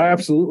 No, I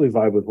absolutely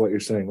vibe with what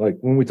you're saying. Like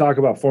when we talk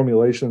about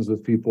formulations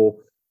with people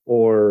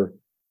or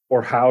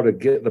how to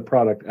get the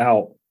product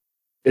out,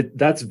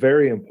 that's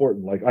very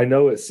important. Like, I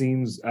know it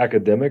seems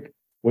academic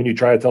when you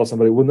try to tell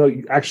somebody, well, no,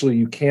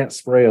 you can't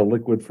spray a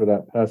liquid for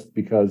that pest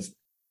because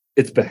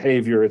it's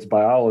behavior, it's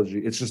biology.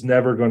 It's just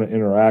never going to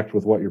interact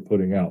with what you're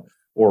putting out.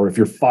 Or if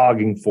you're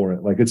fogging for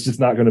it, like, it's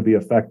just not going to be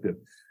effective.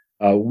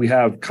 We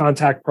have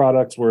contact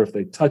products where if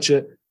they touch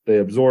it, they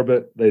absorb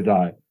it, they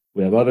die.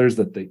 We have others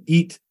that they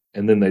eat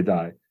and then they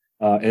die.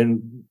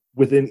 And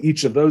within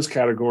each of those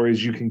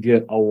categories, you can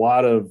get a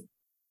lot of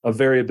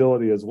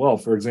variability as well.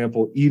 For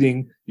example,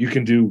 eating, you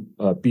can do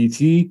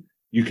BT,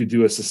 you could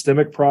do a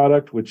systemic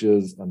product, which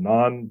is a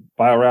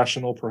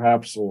non-biorational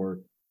perhaps, or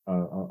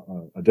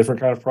a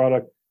different kind of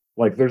product.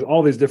 Like there's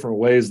all these different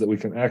ways that we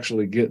can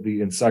actually get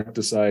the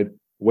insecticide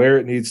where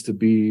it needs to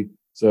be,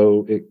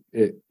 so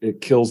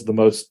it kills the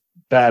most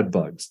bad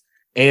bugs,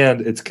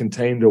 and it's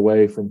contained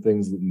away from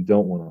things that you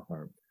don't want to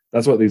harm.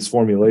 That's what these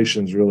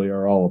formulations really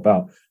are all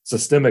about.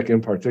 Systemic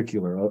in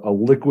particular, a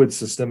liquid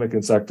systemic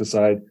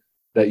insecticide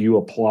that you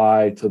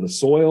apply to the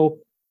soil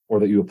or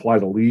that you apply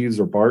to leaves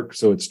or bark,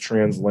 so it's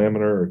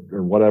translaminar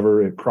or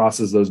whatever, it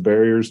crosses those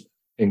barriers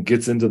and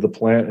gets into the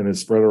plant and is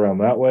spread around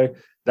that way.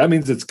 That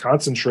means it's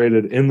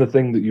concentrated in the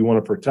thing that you want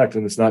to protect,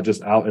 and it's not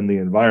just out in the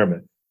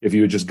environment. If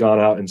you had just gone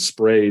out and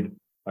sprayed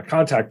a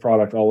contact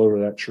product all over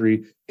that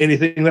tree,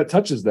 anything that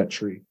touches that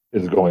tree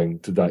is going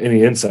to die.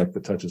 Any insect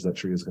that touches that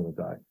tree is going to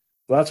die.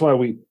 So that's why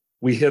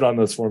we hit on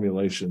those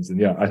formulations. And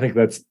yeah, I think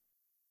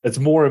it's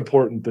more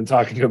important than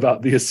talking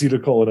about the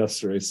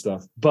acetylcholinesterase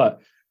stuff.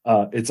 But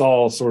it's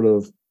all sort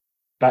of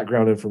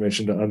background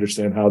information to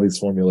understand how these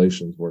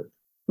formulations work.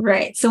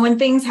 Right. So when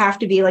things have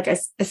to be like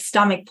a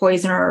stomach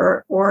poison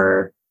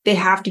or they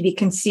have to be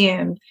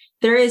consumed,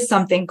 there is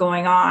something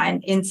going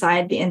on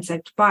inside the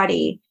insect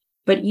body,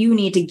 but you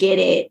need to get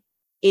it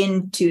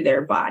into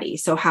their body.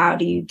 So how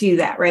do you do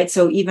that? Right.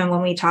 So even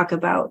when we talk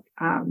about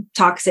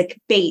toxic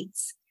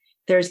baits,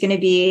 there's going to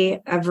be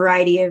a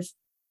variety of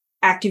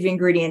active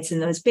ingredients in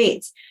those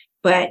baits.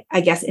 But I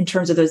guess in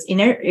terms of those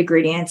inner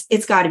ingredients,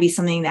 it's got to be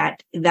something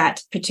that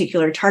that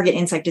particular target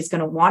insect is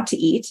going to want to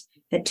eat,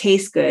 that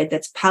tastes good,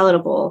 that's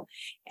palatable,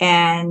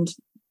 and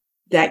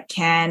that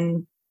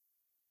can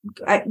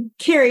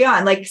carry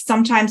on. Like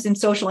sometimes in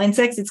social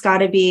insects, it's got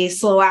to be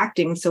slow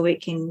acting so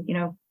it can,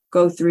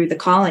 go through the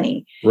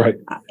colony. Right.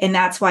 And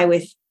that's why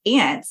with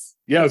ants.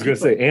 Yeah, I was going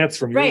to say ants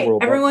from your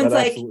world. Everyone's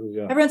like,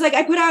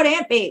 I put out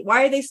ant bait.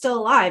 Why are they still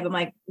alive? I'm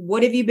like,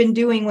 what have you been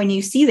doing when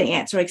you see the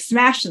ants? Or like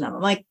smashing them.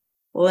 I'm like,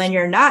 well, then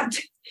you're not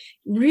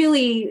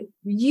really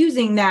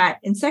using that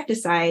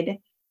insecticide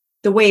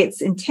the way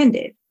it's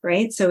intended,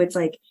 right? So it's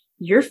like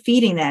you're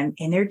feeding them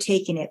and they're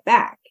taking it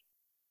back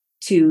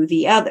to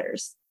the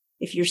others.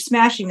 If you're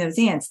smashing those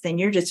ants, then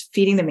you're just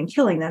feeding them and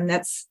killing them.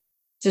 That's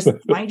just, why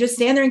don't you just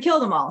stand there and kill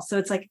them all? So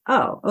it's like,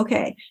 oh,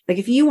 okay. Like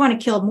if you want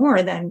to kill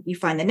more, then you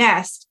find the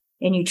nest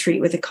and you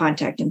treat with a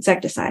contact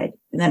insecticide.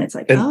 And then it's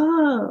like,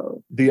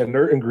 the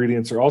inert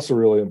ingredients are also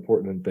really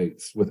important in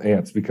baits with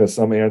ants, because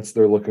some ants,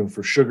 they're looking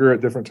for sugar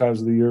at different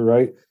times of the year,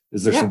 right?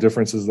 Is there some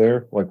differences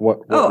there? Like what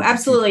oh,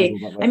 absolutely.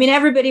 I mean,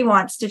 everybody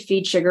wants to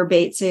feed sugar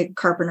bait to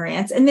carpenter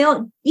ants, and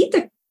they'll eat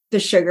the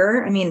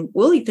sugar. I mean,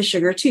 we'll eat the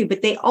sugar too,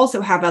 but they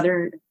also have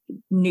other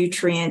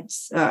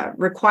nutrients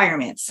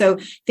requirements. So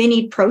they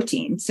need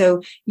protein.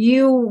 So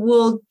you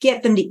will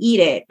get them to eat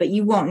it, but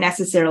you won't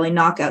necessarily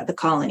knock out the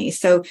colony.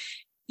 So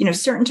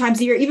certain times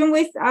of year, even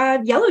with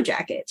yellow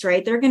jackets,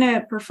 right? They're going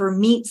to prefer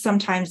meat,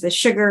 sometimes the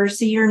sugar.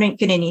 So you're not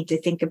going to need to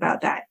think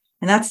about that.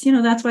 And that's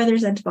why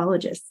there's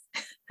entomologists.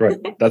 Right.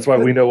 That's why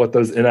we know what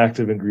those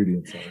inactive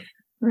ingredients are.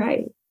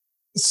 Right.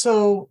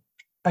 So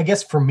I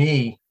guess for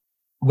me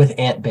with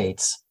ant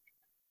baits,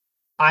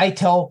 I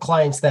tell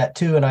clients that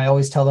too. And I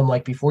always tell them,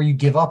 like, before you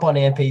give up on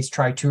ant baits,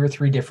 try 2 or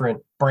 3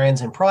 different brands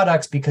and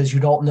products, because you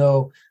don't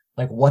know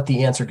like what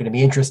the ants are going to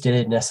be interested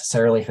in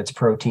necessarily, if it's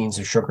proteins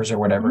or sugars or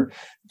whatever.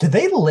 Mm-hmm. Do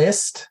they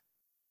list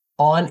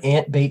on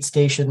ant bait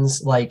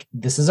stations, like,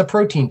 this is a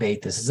protein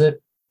bait, this is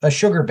a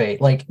sugar bait?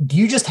 Like, do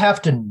you just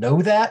have to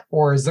know that?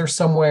 Or is there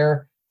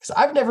somewhere, because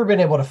I've never been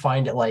able to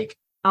find it, like,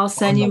 I'll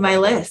send you my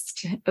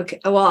list. Okay.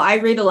 Well, I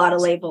read a lot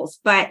of labels,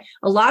 but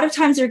a lot of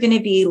times they're going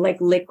to be like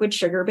liquid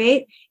sugar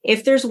bait.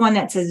 If there's one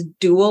that says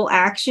dual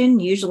action,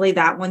 usually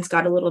that one's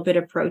got a little bit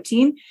of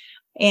protein.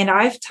 And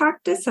I've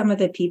talked to some of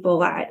the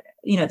people at,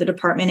 the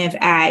Department of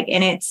Ag,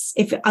 and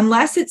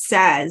unless it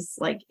says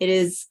like it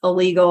is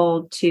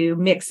illegal to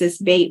mix this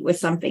bait with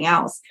something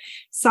else,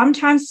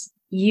 sometimes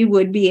you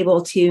would be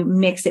able to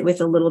mix it with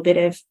a little bit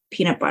of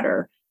peanut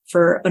butter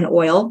for an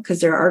oil,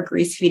 because there are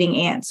grease feeding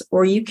ants,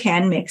 or you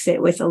can mix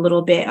it with a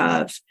little bit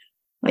of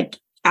like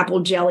apple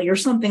jelly or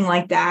something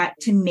like that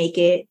to make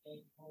it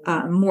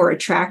more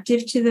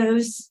attractive to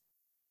those,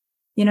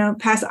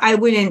 I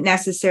wouldn't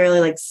necessarily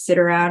like sit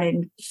around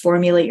and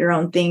formulate your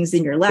own things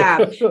in your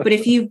lab. But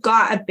if you've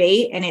got a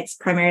bait and it's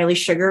primarily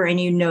sugar, and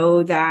you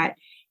know that,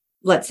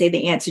 let's say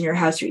the ants in your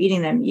house are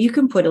eating them, you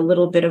can put a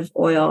little bit of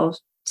oil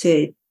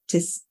to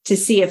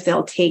see if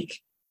they'll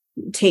take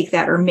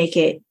that or make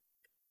it,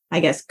 I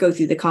guess, go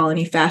through the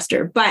colony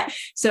faster. But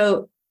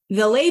so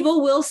the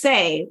label will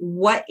say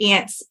what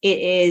ants it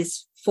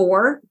is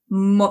for.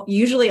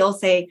 Usually it'll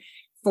say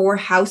for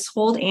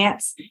household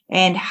ants,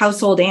 and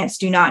household ants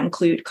do not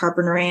include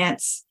carpenter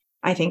ants,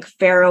 I think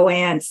pharaoh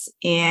ants,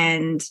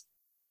 and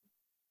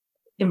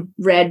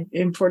red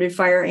imported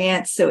fire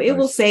ants. So it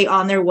will say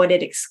on there what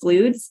it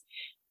excludes.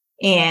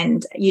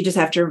 And you just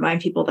have to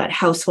remind people that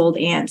household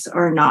ants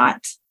are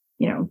not,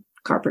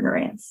 carpenter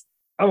ants.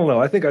 I don't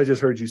know. I think I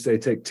just heard you say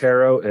take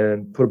taro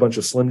and put a bunch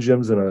of Slim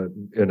Jims in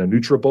a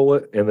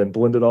NutriBullet and then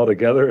blend it all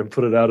together and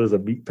put it out as a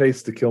meat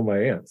paste to kill my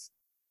ants.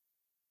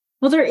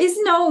 Well, there is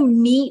no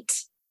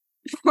meat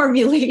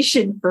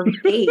formulation for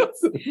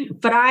baits,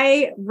 but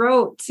I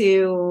wrote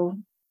to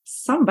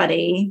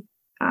somebody,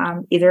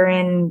 either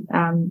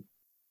in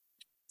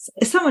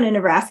someone in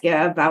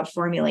Nebraska about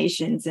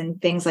formulations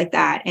and things like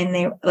that. And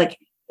they like,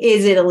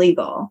 is it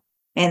illegal?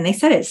 And they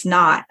said it's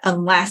not,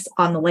 unless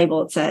on the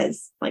label it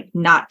says like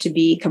not to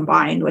be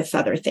combined with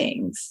other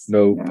things.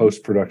 No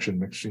post-production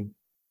mixing.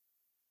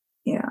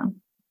 Yeah.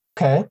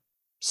 Okay.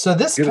 So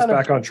this get us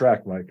back on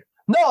track, Mike.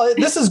 No,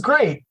 this is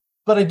great.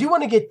 But I do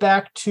want to get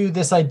back to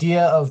this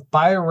idea of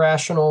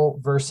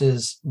biorational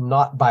versus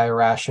not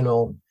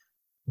biorational.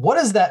 What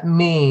does that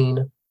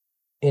mean?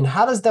 And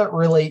how does that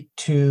relate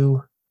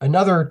to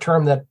another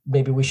term that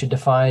maybe we should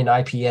define,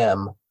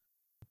 IPM?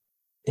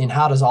 And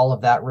how does all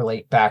of that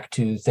relate back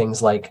to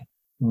things like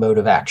mode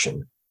of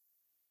action?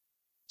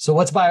 So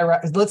let's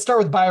start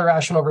with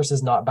biorational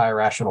versus not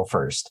biorational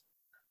first.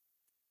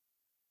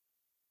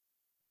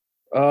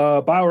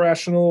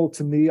 Biorational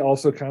to me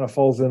also kind of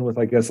falls in with,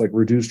 I guess, like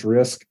reduced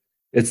risk.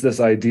 It's this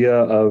idea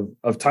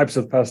of types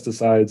of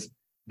pesticides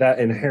that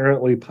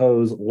inherently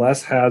pose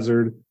less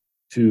hazard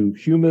to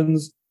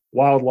humans,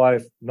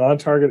 wildlife,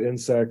 non-target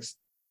insects.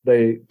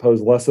 They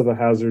pose less of a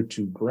hazard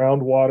to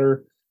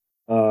groundwater,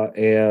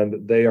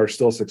 and they are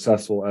still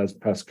successful as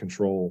pest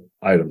control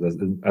items,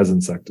 as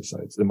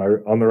insecticides. Am I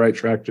on the right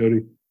track,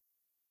 Jody?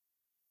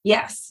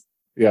 Yes.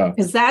 Yeah.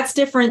 Because that's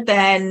different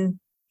than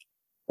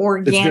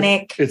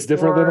organic. It's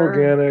different than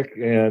organic,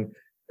 and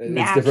natural.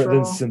 It's different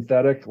than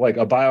synthetic. Like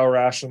a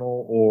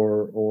biorational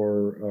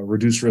or a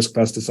reduced risk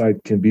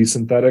pesticide can be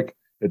synthetic.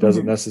 It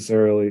doesn't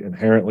necessarily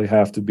inherently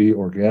have to be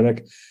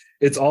organic.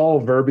 It's all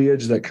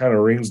verbiage that kind of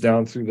rings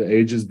down through the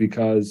ages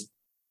because,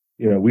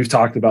 we've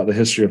talked about the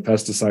history of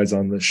pesticides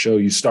on this show.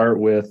 You start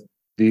with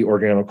the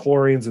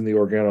organochlorines and the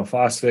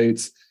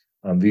organophosphates.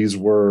 These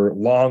were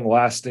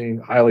long-lasting,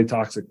 highly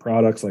toxic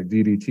products like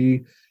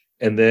DDT.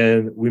 And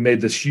then we made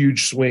this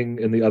huge swing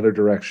in the other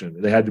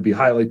direction. They had to be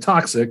highly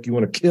toxic. You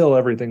want to kill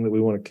everything that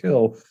we want to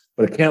kill,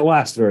 but it can't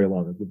last very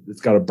long.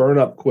 It's got to burn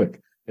up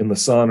quick in the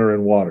sun or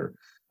in water.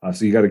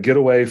 So you got to get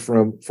away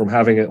from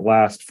having it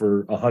last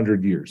for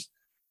 100 years.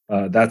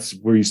 That's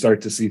where you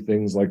start to see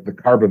things like the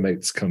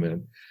carbamates come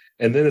in.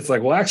 And then it's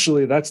like, well,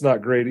 actually, that's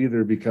not great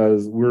either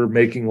because we're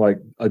making like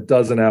a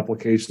dozen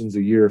applications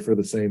a year for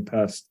the same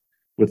pest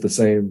with the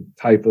same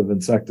type of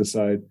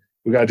insecticide.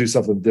 We got to do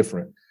something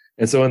different.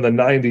 And so in the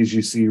 90s,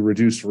 you see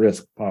reduced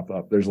risk pop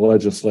up. There's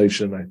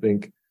legislation, I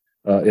think,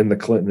 in the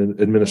Clinton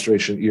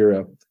administration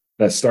era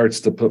that starts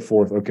to put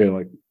forth, okay,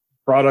 like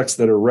products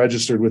that are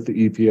registered with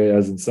the EPA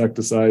as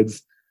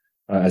insecticides,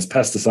 as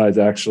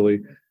pesticides, actually,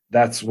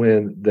 that's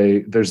when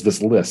there's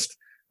this list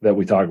that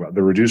we talk about.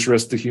 The reduced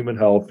risk to human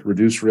health,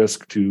 reduced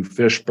risk to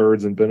fish,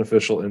 birds, and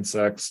beneficial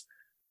insects,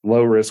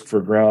 low risk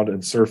for ground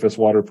and surface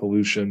water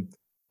pollution,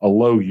 a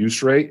low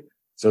use rate,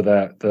 so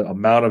that the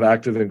amount of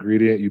active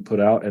ingredient you put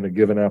out in a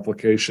given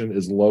application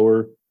is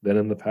lower than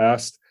in the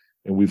past.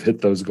 And we've hit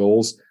those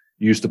goals.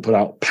 You used to put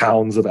out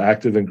pounds of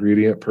active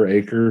ingredient per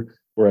acre,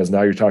 whereas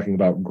now you're talking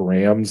about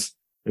grams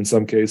in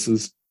some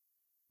cases,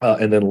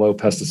 and then low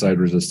pesticide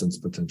resistance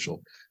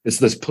potential. It's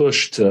this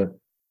push to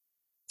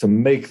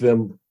make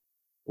them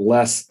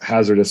less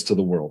hazardous to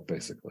the world,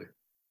 basically.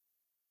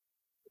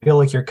 I feel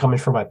like you're coming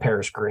for my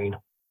Paris green.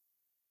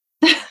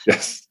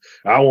 Yes,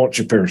 I want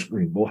your Paris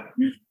green, boy.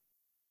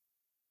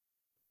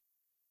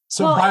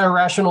 So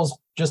biorational is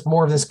just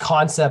more of this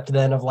concept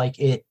then of like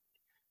it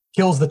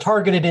kills the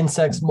targeted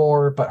insects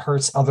more, but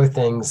hurts other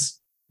things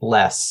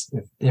less.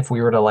 If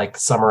we were to like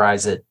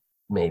summarize it,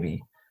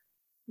 maybe.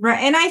 Right.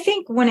 And I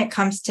think when it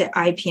comes to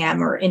IPM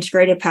or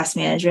integrated pest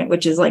management,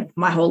 which is like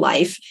my whole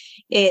life,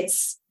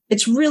 it's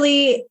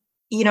really,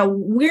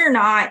 we're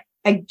not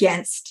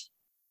against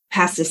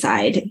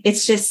pesticide.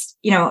 It's just,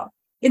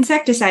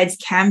 insecticides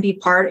can be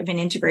part of an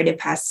integrated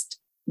pest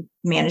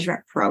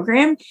management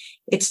program.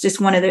 It's just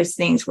one of those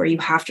things where you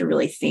have to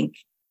really think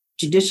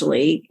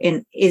judicially,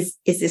 and is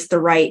this the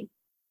right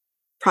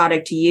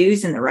product to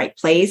use in the right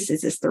place?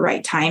 Is this the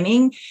right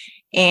timing?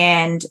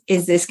 And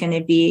is this going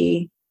to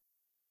be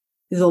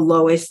the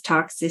lowest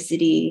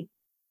toxicity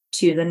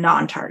to the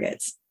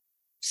non-targets?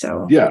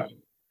 So yeah,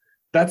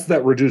 that's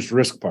that reduced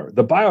risk part.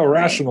 The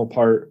biorational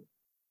part,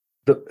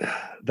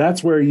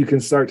 that's where you can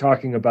start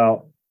talking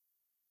about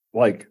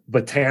like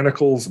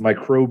botanicals,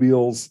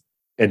 microbials,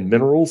 and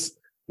minerals,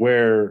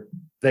 where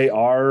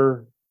they're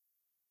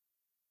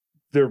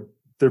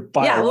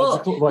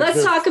biological. Yeah, well,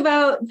 let's talk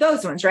about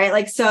those ones, right?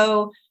 Like,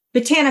 so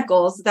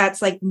botanicals, that's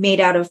like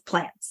made out of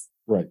plants.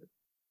 Right.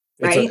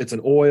 It's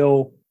an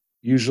oil,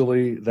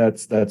 usually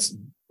that's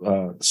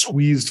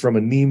squeezed from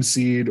a neem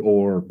seed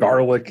or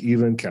garlic,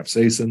 even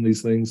capsaicin,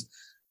 these things.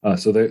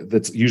 So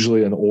that's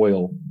usually an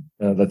oil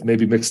that's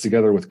maybe mixed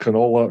together with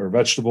canola or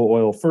vegetable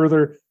oil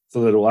further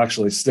so that it will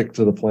actually stick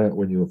to the plant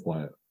when you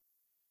apply it.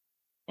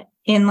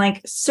 In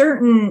like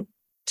certain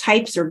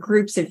types or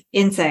groups of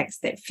insects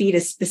that feed a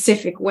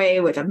specific way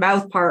with a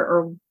mouth part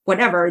or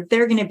whatever,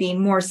 they're going to be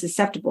more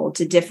susceptible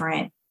to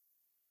different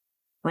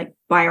like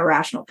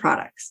biorational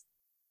products,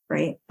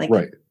 right? Like,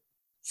 right.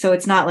 So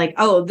it's not like,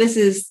 this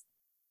is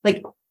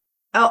like,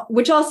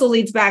 which also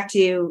leads back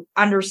to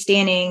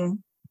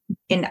understanding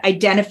in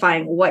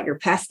identifying what your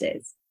pest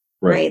is,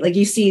 right? Like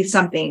you see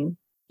something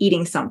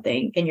eating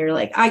something and you're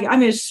like, I'm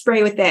going to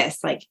spray with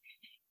this. Like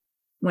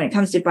when it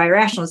comes to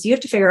biorationals, you have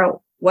to figure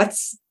out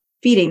what's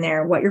feeding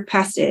there, what your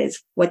pest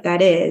is, what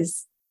that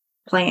is,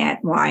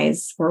 plant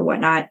wise or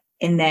whatnot,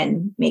 and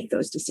then make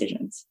those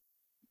decisions.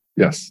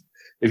 Yes.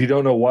 If you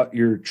don't know what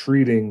you're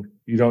treating,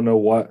 you don't know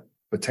what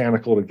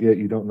botanical to get,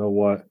 you don't know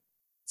what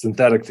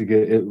synthetic to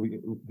get,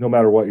 no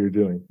matter what you're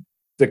doing.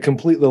 To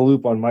complete the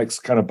loop on Mike's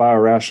kind of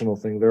biorational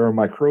thing, there are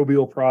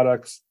microbial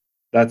products.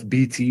 That's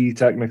BT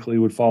technically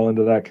would fall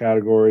into that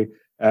category,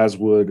 as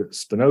would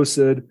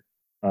spinosad.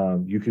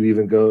 You could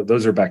even go,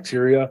 those are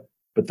bacteria,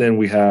 but then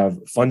we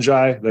have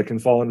fungi that can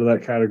fall into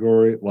that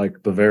category,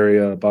 like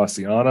Bavaria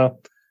bassiana.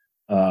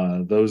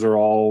 Those are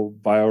all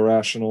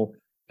biorational.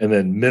 And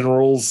then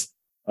minerals,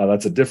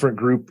 that's a different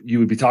group. You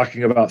would be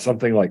talking about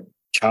something like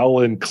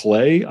kaolin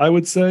clay, I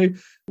would say,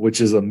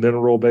 which is a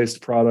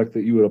mineral-based product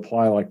that you would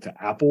apply like to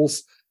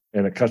apples,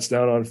 and it cuts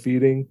down on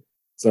feeding.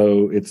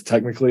 So it's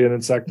technically an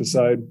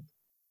insecticide.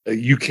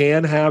 You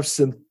can have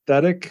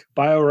synthetic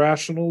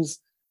biorationals.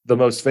 The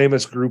most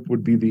famous group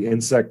would be the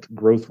insect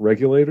growth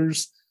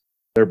regulators.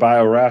 They're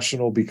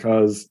biorational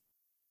because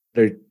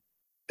it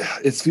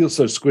feels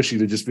so squishy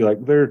to just be like,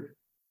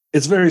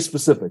 it's very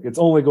specific. It's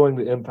only going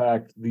to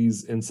impact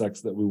these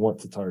insects that we want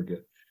to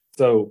target.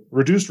 So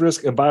reduced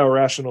risk and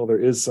biorational, there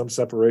is some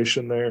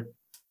separation there,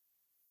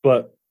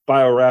 but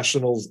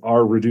biorationals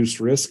are reduced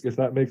risk, if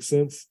that makes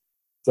sense.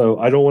 So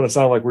I don't want to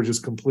sound like we're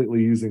just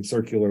completely using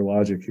circular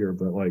logic here,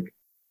 but like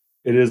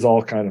it is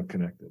all kind of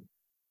connected.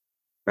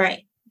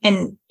 Right.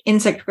 And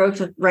insect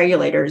growth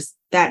regulators,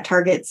 that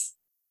targets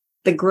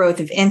the growth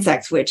of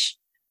insects, which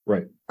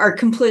are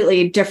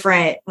completely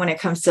different when it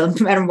comes to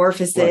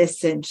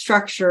metamorphosis and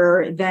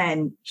structure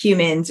than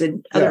humans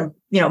and other,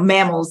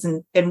 mammals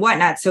and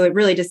whatnot. So it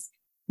really just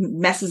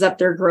messes up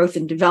their growth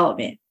and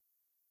development.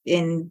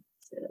 In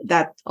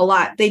that a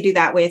lot, they do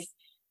that with,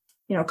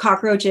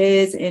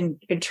 cockroaches and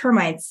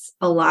termites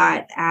a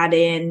lot, add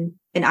in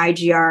an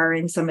IGR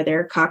in some of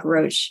their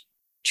cockroach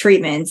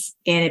treatments,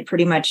 and it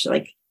pretty much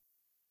like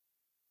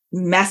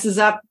messes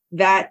up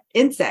that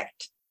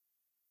insect.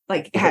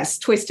 Like it has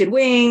twisted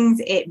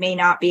wings, it may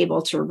not be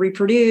able to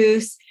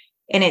reproduce,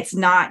 and it's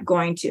not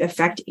going to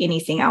affect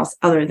anything else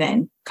other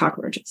than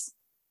cockroaches.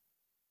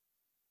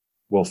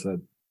 Well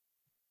said.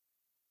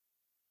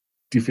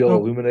 Do you feel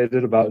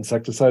illuminated about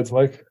insecticides,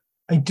 Mike?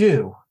 I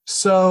do.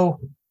 So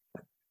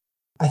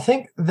I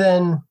think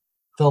then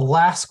the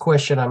last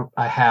question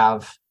I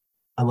have,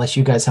 unless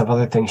you guys have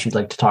other things you'd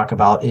like to talk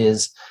about,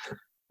 is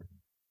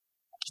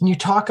can you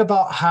talk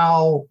about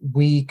how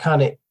we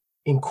kind of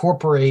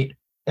incorporate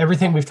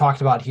everything we've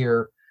talked about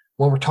here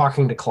when we're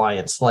talking to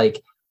clients?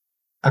 Like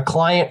a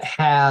client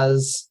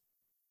has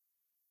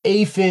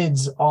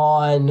aphids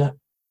on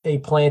a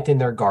plant in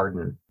their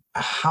garden.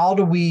 How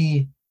do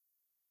we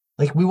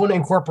want to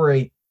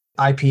incorporate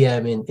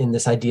IPM in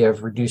this idea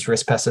of reduced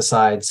risk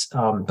pesticides,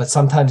 but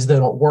sometimes they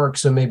don't work.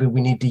 So maybe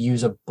we need to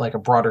use a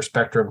broader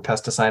spectrum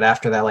pesticide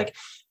after that. Like,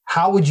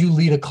 how would you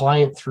lead a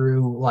client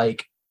through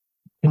like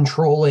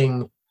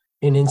controlling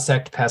an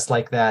insect pest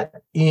like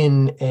that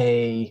in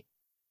a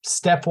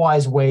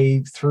stepwise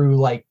way through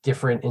like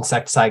different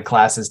insecticide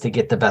classes to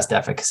get the best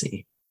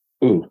efficacy?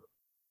 Ooh.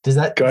 Does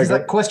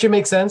that question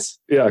make sense?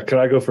 Yeah. Can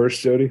I go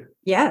first, Jody?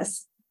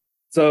 Yes.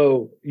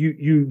 So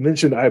you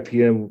mentioned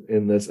IPM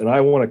in this, and I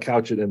want to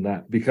couch it in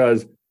that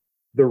because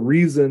the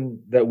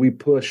reason that we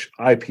push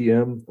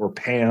IPM or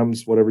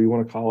PAMs, whatever you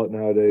want to call it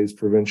nowadays,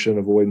 prevention,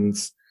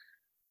 avoidance,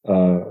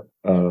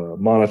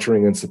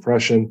 monitoring and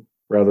suppression,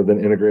 rather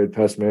than integrated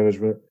pest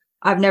management.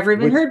 I've never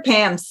even heard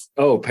PAMs.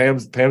 Oh,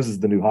 PAMs is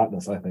the new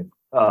hotness, I think.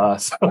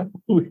 So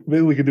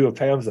maybe we could do a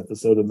PAMs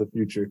episode in the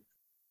future.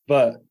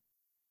 But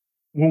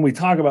when we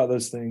talk about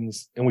those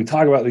things and we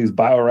talk about these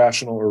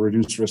biorational or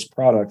reduced risk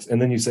products,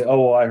 and then you say, oh,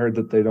 well, I heard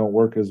that they don't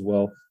work as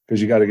well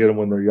because you got to get them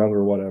when they're young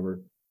or whatever.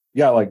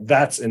 Yeah, like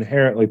that's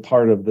inherently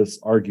part of this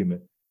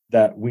argument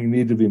that we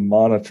need to be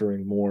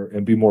monitoring more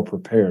and be more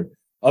prepared.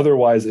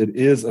 Otherwise, it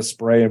is a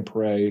spray and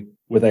pray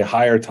with a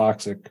higher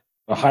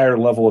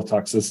level of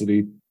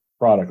toxicity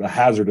product,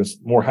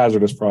 more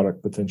hazardous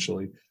product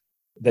potentially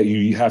that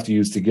you have to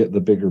use to get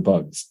the bigger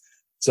bugs.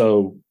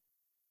 So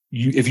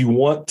if you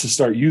want to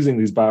start using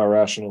these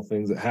biorational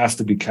things, it has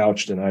to be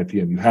couched in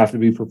IPM. You have to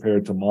be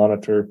prepared to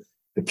monitor,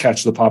 to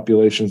catch the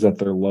populations at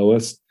their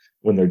lowest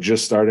when they're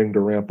just starting to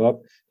ramp up,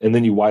 and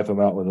then you wipe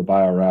them out with a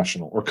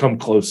biorational or come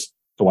close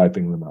to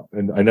wiping them out.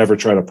 And I never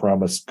try to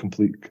promise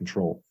complete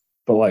control.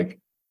 But like,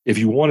 if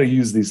you want to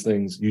use these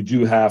things, you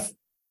do have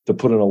to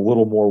put in a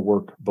little more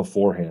work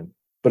beforehand,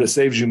 but it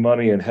saves you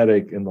money and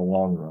headache in the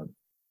long run.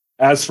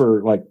 As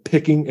for like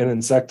picking an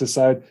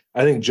insecticide,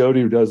 I think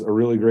Jody does a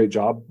really great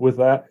job with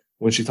that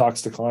when she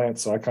talks to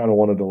clients. So I kind of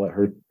wanted to let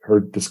her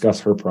discuss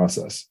her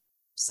process.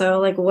 So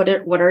like, what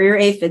are your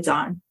aphids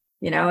on,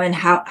 and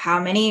how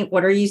many,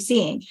 what are you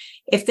seeing?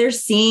 If they're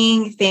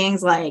seeing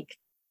things like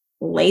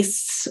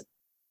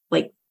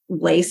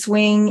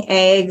lacewing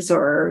eggs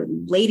or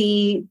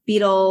lady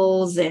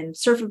beetles and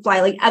syrphid fly,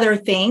 like other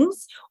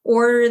things,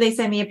 or they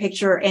send me a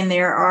picture and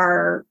there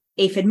are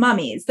aphid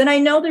mummies, then I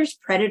know there's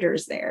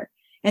predators there.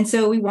 And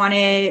so we want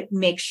to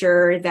make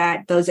sure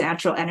that those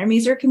natural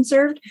enemies are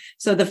conserved.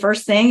 So the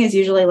first thing is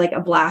usually like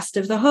a blast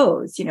of the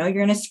hose. You're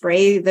going to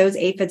spray those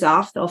aphids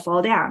off, they'll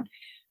fall down.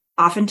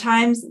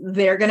 Oftentimes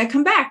they're going to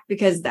come back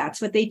because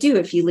that's what they do.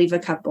 If you leave a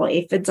couple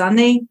aphids on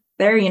there,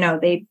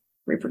 they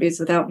reproduce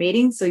without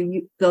mating. So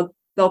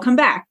they'll come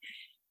back.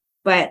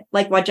 But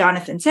like what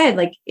Jonathan said,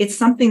 like it's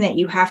something that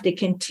you have to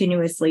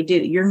continuously do.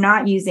 You're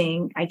not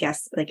using, I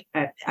guess, like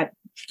a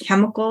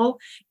chemical,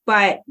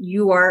 but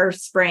you are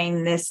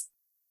spraying this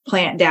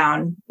plant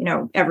down,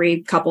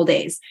 every couple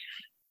days.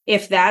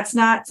 If that's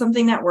not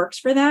something that works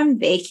for them,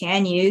 they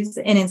can use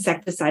an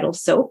insecticidal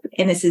soap.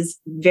 And this is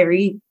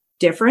very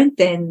different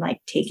than like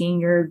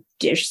taking your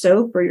dish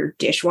soap or your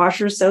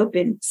dishwasher soap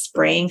and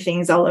spraying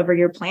things all over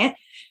your plant.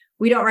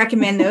 We don't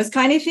recommend those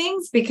kind of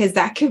things because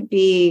that could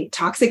be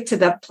toxic to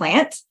the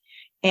plant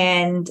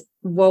and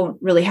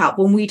won't really help.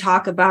 When we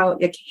talk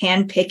about like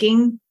hand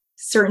picking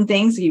certain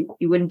things, you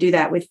wouldn't do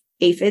that with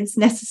aphids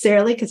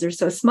necessarily because they're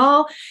so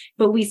small,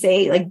 but we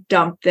say like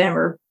dump them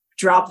or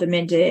drop them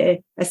into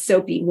a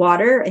soapy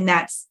water. And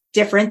that's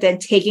different than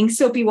taking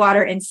soapy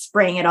water and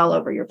spraying it all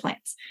over your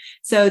plants.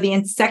 So the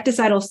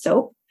insecticidal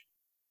soap,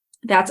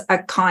 that's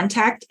a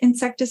contact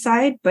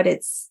insecticide, but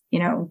it's,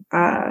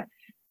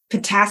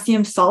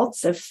 potassium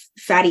salts of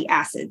fatty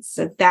acids.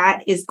 So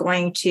that is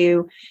going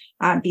to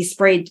be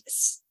sprayed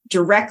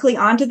directly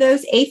onto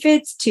those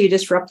aphids to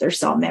disrupt their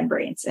cell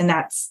membranes. And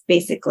that's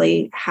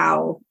basically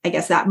how, I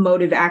guess, that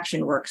mode of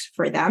action works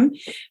for them.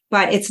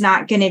 But it's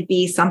not going to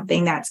be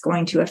something that's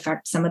going to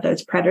affect some of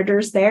those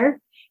predators there.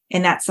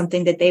 And that's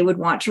something that they would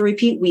want to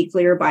repeat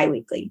weekly or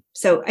biweekly.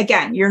 So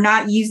again, you're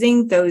not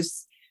using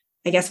those,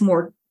 I guess,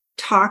 more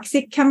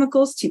toxic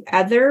chemicals to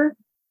other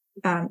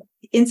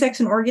insects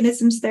and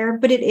organisms there,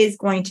 but it is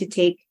going to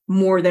take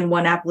more than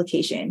one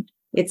application.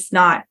 It's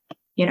not,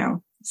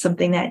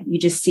 something that you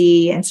just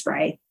see and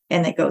spray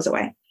and that goes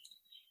away.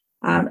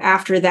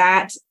 After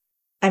that,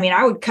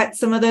 I would cut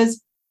some of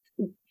those.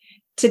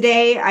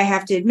 Today, I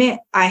have to admit,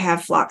 I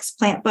have phlox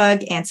plant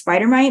bug and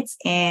spider mites,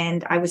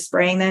 and I was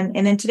spraying them.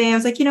 And then today I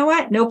was like, you know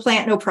what? No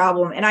plant, no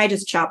problem. And I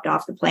just chopped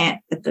off the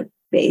plant at the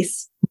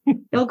base.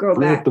 It'll grow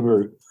back.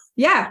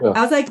 Yeah.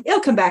 I was like, it'll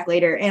come back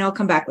later and it'll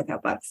come back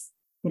without bugs.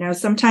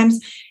 Sometimes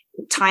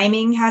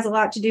timing has a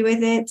lot to do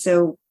with it.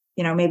 So,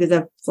 maybe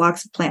the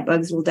phlox plant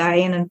bugs will die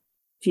in a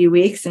few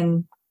weeks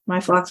and my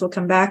phlox will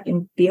come back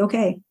and be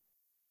okay.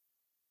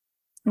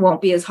 It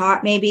won't be as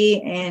hot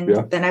maybe.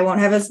 And then I won't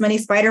have as many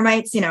spider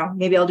mites,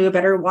 maybe I'll do a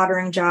better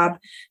watering job.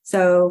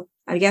 So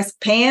I guess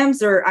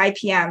PAMs or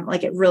IPM,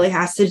 like it really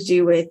has to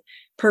do with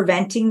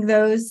preventing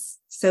those.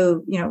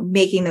 So,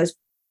 making those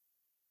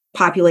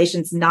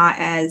populations not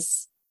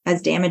as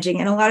damaging.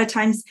 And a lot of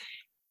times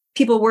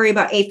people worry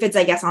about aphids,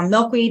 I guess, on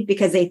milkweed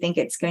because they think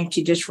it's going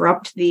to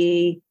disrupt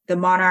the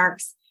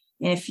monarchs.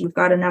 And if you've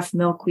got enough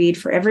milkweed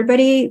for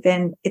everybody,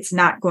 then it's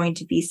not going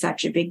to be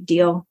such a big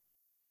deal.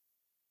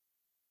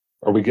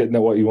 Are we getting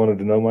at what you wanted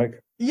to know,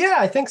 Mike? Yeah,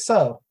 I think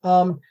so.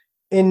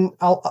 And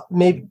I'll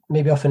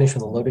maybe I'll finish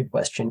with a loaded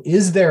question.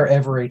 Is there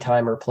ever a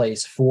time or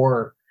place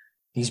for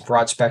these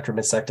broad spectrum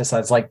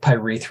insecticides like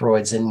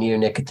pyrethroids and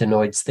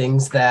neonicotinoids,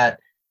 things that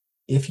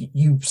if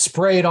you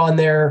spray it on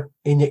there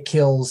and it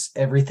kills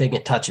everything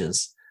it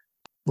touches?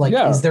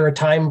 Is there a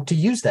time to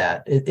use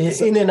that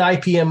in an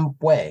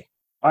IPM way?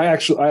 I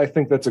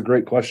think that's a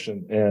great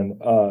question.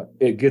 And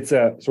it gets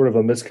at sort of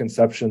a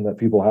misconception that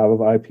people have of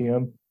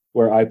IPM,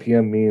 where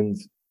IPM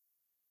means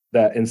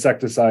that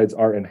insecticides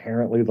are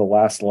inherently the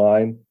last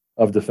line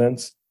of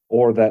defense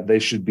or that they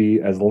should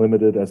be as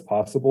limited as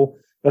possible.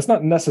 That's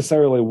not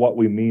necessarily what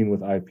we mean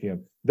with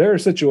IPM. There are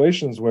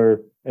situations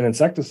where an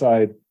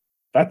insecticide,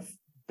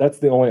 that's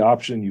the only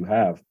option you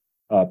have,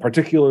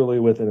 particularly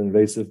with an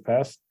invasive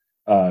pest.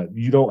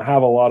 You don't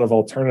have a lot of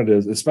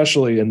alternatives,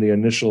 especially in the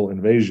initial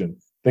invasion.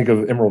 Think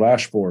of emerald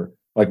ash borer.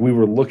 Like we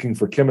were looking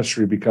for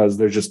chemistry because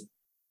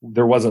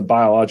there wasn't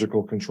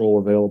biological control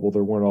available.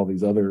 There weren't all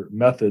these other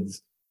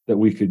methods that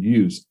we could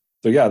use.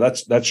 So yeah,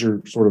 that's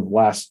your sort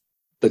of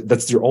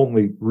that's your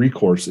only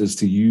recourse is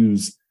to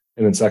use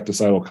an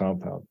insecticidal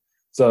compound.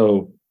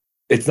 So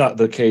it's not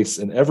the case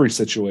in every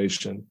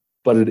situation,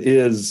 but it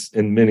is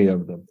in many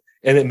of them.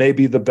 And it may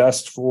be the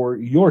best for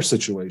your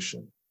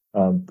situation.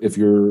 If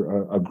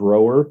you're a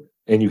grower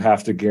and you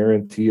have to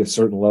guarantee a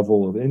certain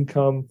level of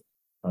income,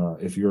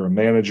 if you're a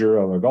manager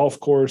of a golf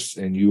course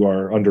and you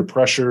are under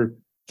pressure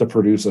to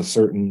produce a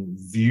certain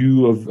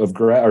view of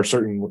grass or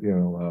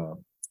certain,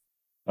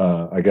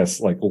 I guess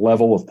like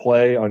level of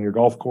play on your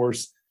golf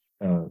course,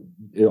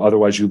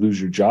 otherwise you lose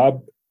your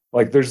job.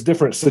 Like there's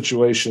different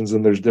situations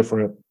and there's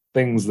different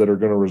things that are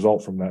going to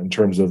result from that in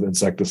terms of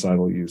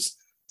insecticidal use.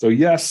 So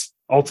yes,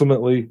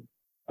 ultimately,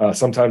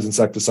 sometimes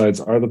insecticides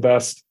are the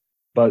best,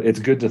 but it's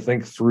good to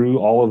think through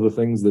all of the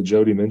things that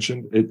Jody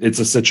mentioned. It's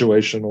a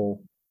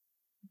situational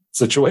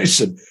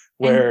situation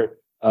where,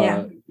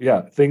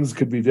 things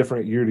could be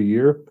different year to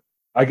year.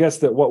 I guess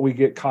that what we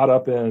get caught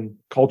up in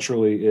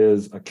culturally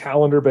is a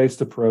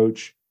calendar-based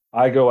approach.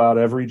 I go out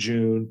every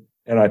June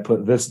and I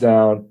put this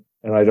down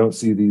and I don't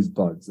see these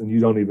bugs. And you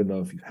don't even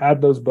know if you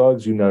had those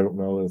bugs. You don't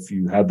know if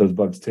you had those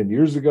bugs 10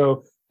 years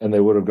ago and they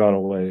would have gone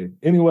away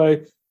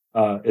anyway.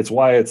 It's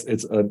why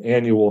it's an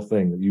annual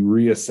thing that you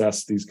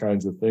reassess these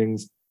kinds of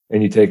things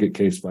and you take it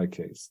case by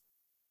case.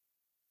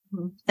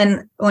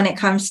 And when it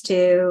comes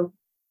to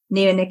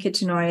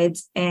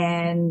neonicotinoids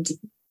and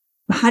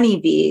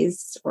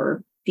honeybees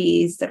or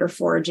bees that are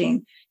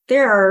foraging,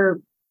 there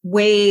are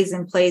ways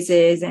and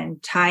places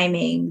and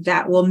timing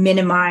that will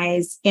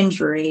minimize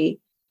injury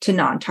to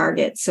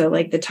non-targets. So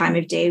like the time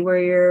of day where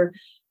you're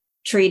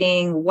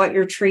treating, what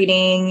you're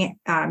treating,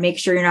 make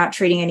sure you're not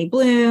treating any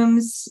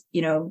blooms,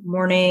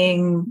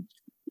 morning,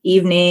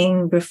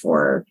 evening,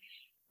 before.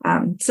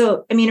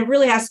 So, I mean, it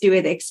really has to do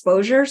with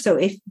exposure. So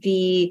if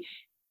the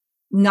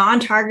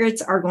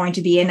non-targets are going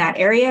to be in that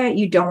area,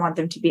 you don't want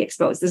them to be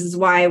exposed. This is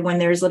why when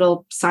there's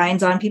little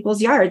signs on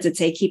people's yards that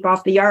say, keep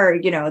off the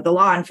yard, the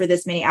lawn for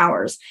this many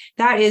hours,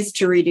 that is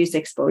to reduce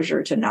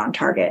exposure to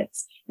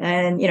non-targets.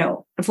 And,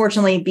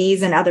 unfortunately,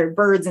 bees and other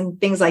birds and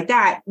things like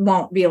that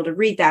won't be able to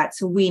read that.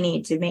 So we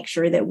need to make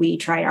sure that we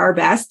try our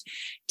best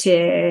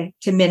to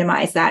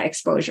minimize that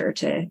exposure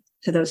to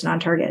those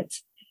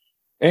non-targets.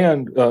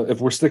 And if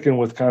we're sticking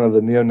with kind of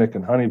the neonic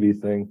and honeybee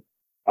thing,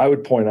 I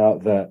would point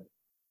out that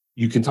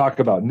you can talk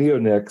about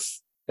neonics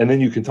and then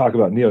you can talk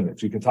about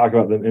neonics. You can talk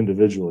about them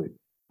individually.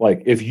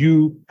 Like if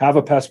you have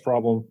a pest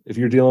problem, if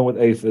you're dealing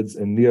with aphids,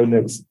 and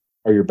neonics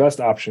are your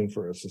best option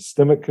for a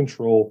systemic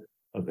control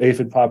of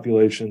aphid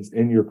populations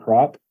in your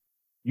crop,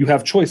 you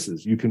have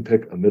choices. You can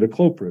pick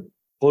imidacloprid,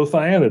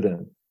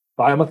 clothianidin,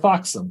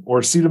 thiamethoxam,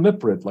 or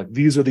acetamiprid. Like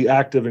these are the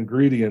active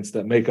ingredients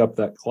that make up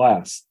that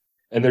class.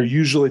 And they're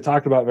usually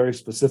talked about very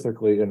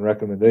specifically in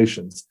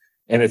recommendations.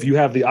 And if you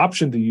have the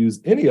option to use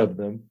any of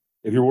them,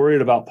 if you're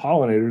worried about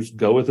pollinators,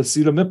 go with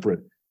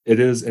acetamiprid. It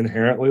is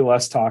inherently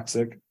less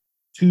toxic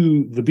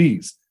to the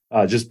bees,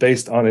 just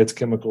based on its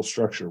chemical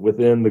structure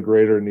within the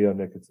greater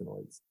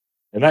neonicotinoids.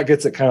 And that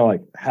gets at kind of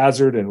like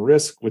hazard and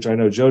risk, which I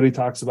know Jody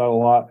talks about a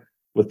lot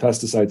with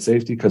pesticide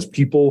safety, because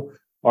people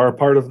are a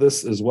part of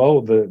this as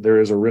well. There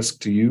is a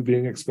risk to you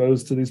being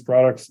exposed to these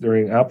products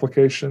during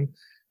application,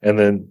 and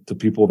then to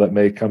people that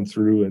may come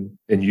through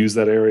and use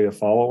that area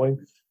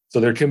following. So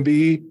there can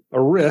be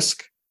a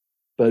risk,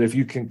 but if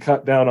you can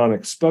cut down on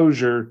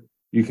exposure,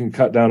 you can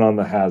cut down on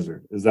the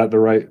hazard. Is that the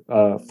right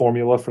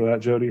formula for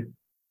that, Jody?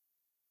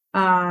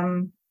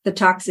 The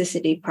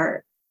toxicity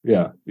part.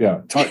 Yeah.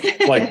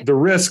 Like the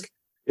risk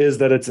is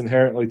that it's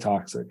inherently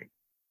toxic.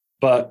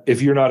 But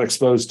if you're not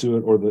exposed to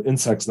it or the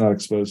insect's not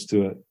exposed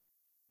to it,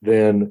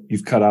 then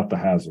you've cut out the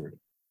hazard.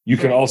 You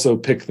can also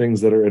pick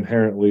things that are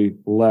inherently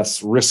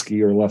less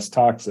risky or less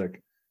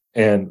toxic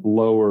and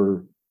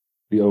lower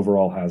the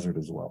overall hazard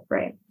as well.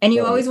 Right. And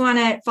you always want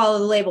to follow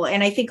the label.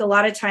 And I think a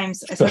lot of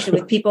times, especially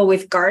with people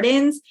with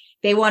gardens,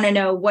 they want to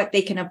know what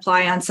they can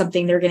apply on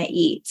something they're going to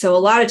eat. So a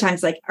lot of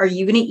times, like, are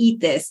you going to eat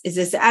this? Is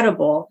this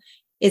edible?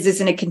 Is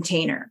this in a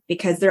container?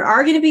 Because there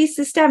are going to be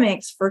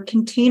systemics for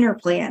container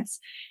plants.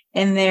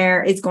 And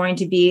there is going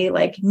to be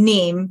like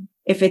neem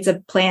if it's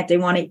a plant they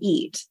want to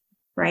eat.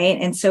 Right.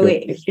 And so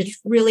it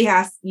really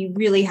you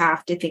really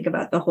have to think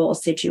about the whole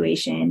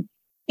situation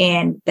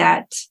and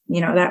that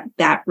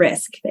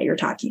risk that you're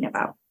talking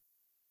about.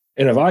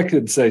 And if I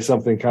could say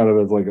something kind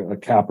of as like a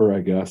capper,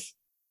 I guess,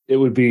 it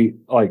would be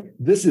like,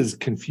 this is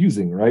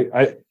confusing, right?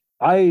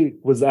 I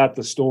was at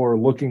the store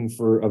looking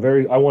for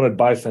I wanted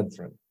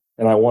bifenthrin,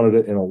 and I wanted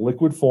it in a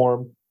liquid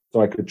form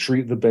so I could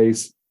treat the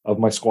base of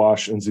my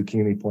squash and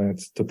zucchini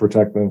plants to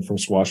protect them from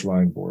squash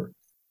vine borer.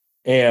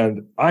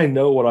 And I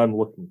know what I'm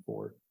looking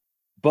for,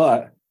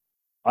 but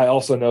I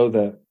also know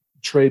that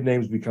trade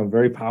names become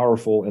very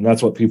powerful, and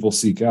that's what people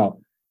seek out.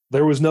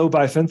 There was no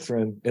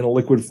bifenthrin in a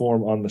liquid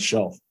form on the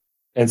shelf.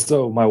 And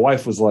so my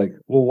wife was like,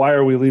 well, why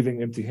are we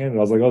leaving empty-handed?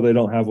 I was like, oh, they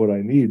don't have what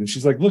I need. And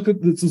she's like, look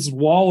at this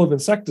wall of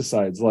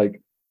insecticides.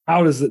 Like,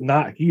 how does it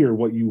not hear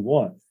what you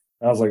want?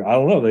 And I was like, I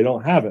don't know. They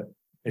don't have it.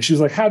 And she's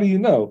like, how do you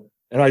know?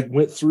 And I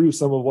went through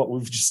some of what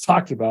we've just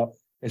talked about.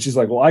 And she's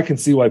like, well, I can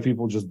see why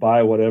people just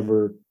buy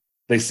whatever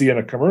they see in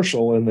a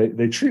commercial and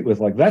they treat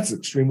with. Like, that's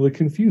extremely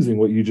confusing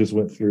what you just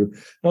went through.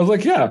 And I was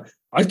like, yeah,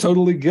 I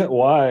totally get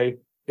why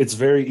it's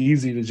very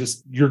easy to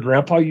just, your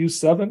grandpa used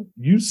 7,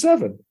 use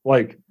 7.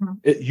 Like,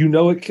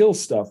 it kills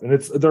stuff. And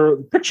there are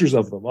pictures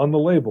of them on the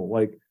label.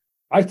 Like,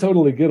 I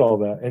totally get all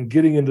that. And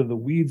getting into the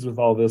weeds with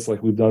all this,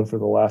 like we've done for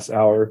the last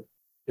hour,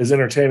 is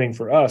entertaining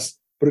for us,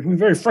 but it can be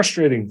very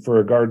frustrating for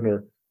a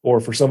gardener or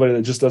for somebody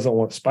that just doesn't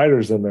want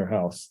spiders in their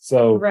house.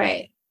 So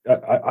right.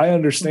 I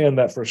understand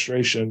that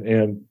frustration,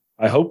 and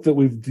I hope that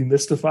we've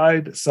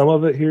demystified some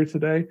of it here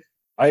today.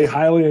 I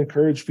highly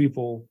encourage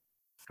people,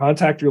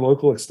 contact your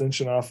local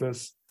extension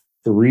office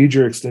to read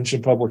your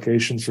extension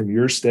publications from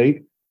your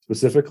state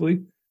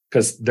specifically,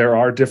 because there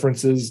are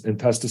differences in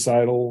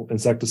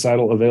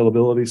insecticidal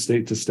availability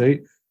state to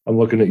state. I'm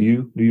looking at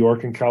you, New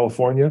York and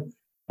California.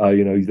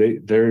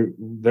 Their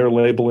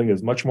labeling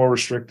is much more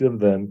restrictive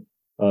than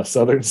a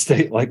southern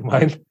state like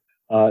mine.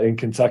 in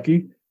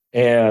Kentucky.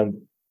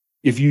 And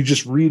if you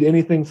just read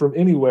anything from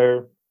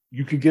anywhere,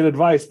 you could get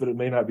advice, but it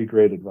may not be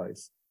great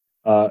advice.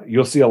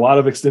 You'll see a lot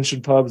of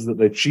extension pubs that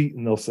they cheat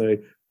and they'll say,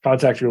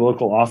 contact your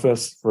local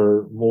office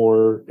for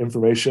more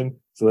information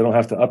so they don't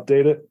have to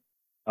update it.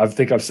 I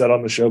think I've said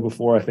on the show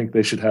before, I think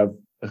they should have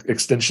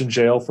extension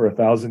jail for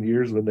 1,000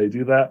 years when they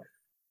do that.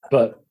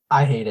 But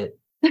I hate it.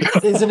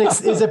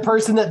 Is a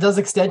person that does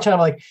extension, I'm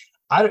like,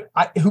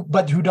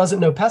 who doesn't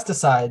know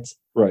pesticides?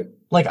 Right.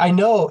 Like, I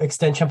know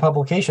extension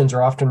publications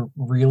are often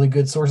really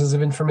good sources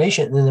of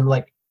information. And then I'm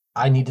like,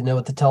 I need to know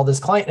what to tell this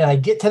client. And I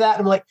get to that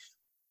and I'm like,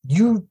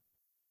 you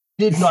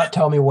did not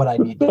tell me what I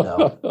need to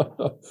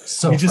know.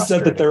 So you just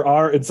said that there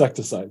are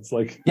insecticides.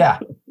 Like, yeah.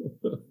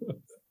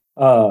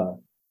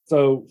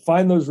 So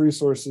find those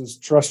resources,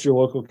 trust your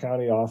local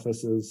county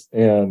offices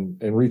and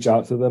reach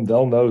out to them.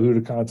 They'll know who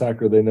to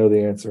contact or they know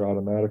the answer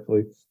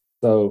automatically.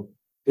 So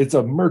it's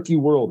a murky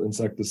world,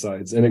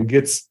 insecticides, and it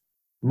gets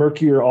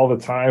murkier all the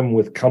time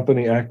with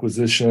company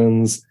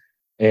acquisitions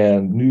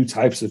and new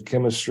types of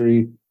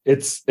chemistry.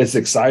 It's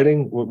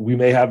exciting. We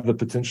may have the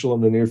potential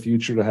in the near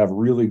future to have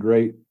really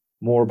great,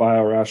 more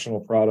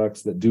biorational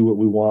products that do what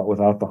we want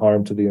without the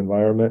harm to the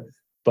environment.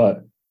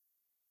 But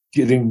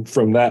getting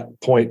from that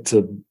point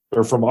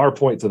from our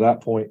point to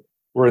that point,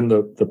 we're in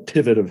the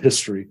pivot of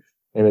history,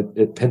 and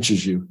it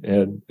pinches you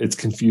and it's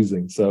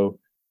confusing. So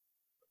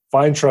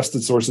find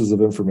trusted sources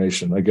of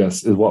information, I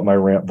guess, is what my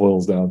rant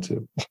boils down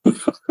to.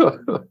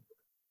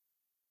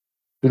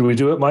 Did we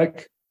do it,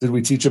 Mike? Did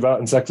we teach about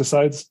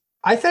insecticides?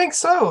 I think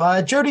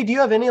so. Jody, do you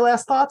have any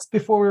last thoughts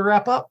before we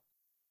wrap up?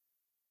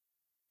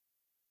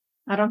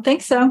 I don't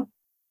think so.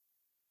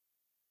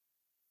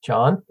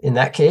 John, in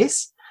that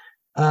case,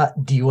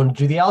 do you want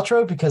to do the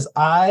outro? Because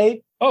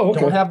I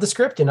don't have the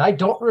script and I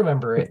don't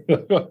remember it.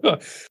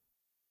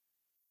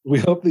 We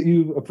hope that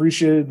you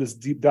appreciated this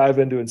deep dive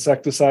into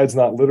insecticides,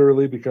 not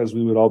literally, because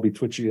we would all be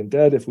twitchy and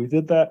dead if we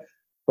did that.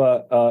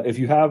 But if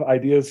you have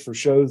ideas for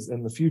shows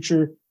in the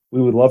future,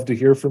 we would love to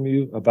hear from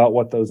you about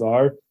what those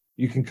are.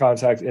 You can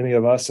contact any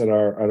of us at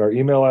our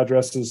email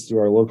addresses through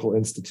our local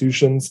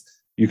institutions.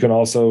 You can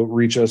also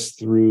reach us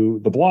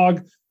through the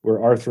blog. We're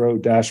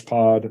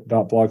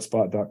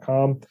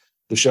arthro-pod.blogspot.com.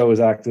 The show is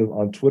active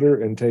on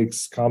Twitter and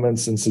takes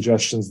comments and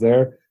suggestions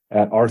there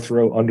at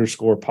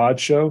arthro_pod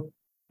show.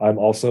 I'm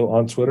also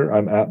on Twitter.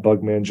 I'm at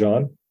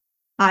BugmanJohn.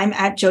 I'm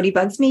at Jody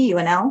Bugsme,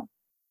 UNL.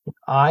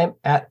 I'm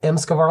at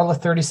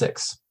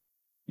mscavarla36.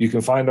 You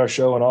can find our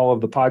show on all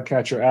of the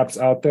podcatcher apps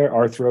out there,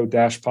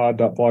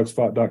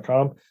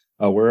 arthro-pod.blogspot.com.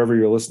 Wherever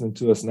you're listening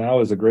to us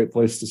now is a great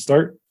place to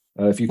start.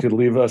 If you could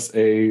leave us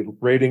a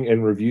rating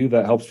and review,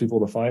 that helps people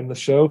to find the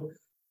show.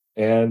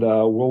 And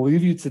we'll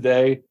leave you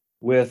today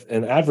with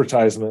an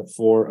advertisement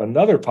for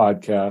another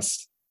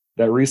podcast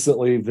that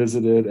recently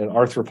visited an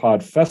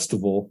Arthro-Pod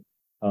festival.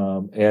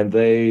 And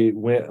they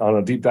went on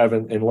a deep dive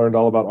and learned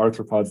all about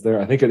arthropods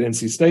there, I think at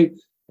NC State.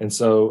 And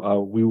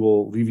so we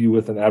will leave you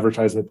with an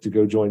advertisement to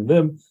go join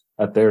them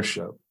at their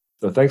show.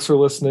 So thanks for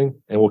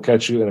listening, and we'll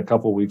catch you in a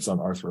couple of weeks on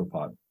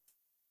Arthro-Pod.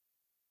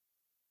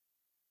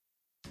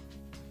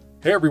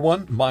 Hey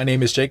everyone, my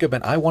name is Jacob,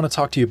 and I want to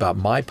talk to you about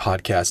my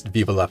podcast,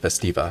 Viva la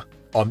Festiva.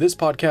 On this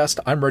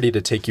podcast, I'm ready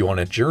to take you on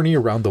a journey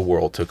around the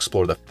world to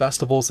explore the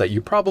festivals that you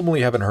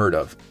probably haven't heard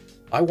of.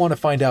 I want to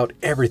find out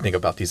everything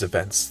about these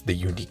events, the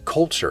unique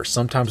culture,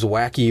 sometimes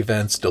wacky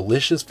events,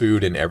 delicious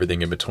food, and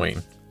everything in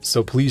between.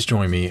 So please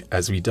join me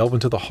as we delve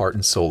into the heart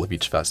and soul of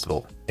each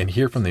festival and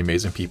hear from the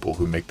amazing people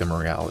who make them a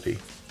reality.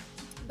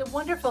 The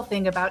wonderful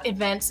thing about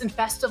events and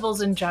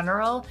festivals in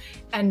general,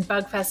 and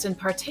BugFest in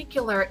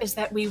particular, is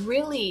that we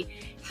really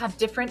have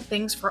different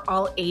things for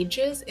all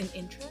ages and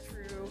interests.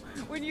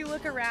 When you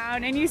look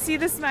around and you see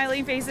the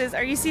smiling faces,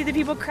 or you see the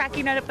people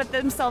cracking up at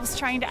themselves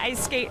trying to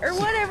ice skate, or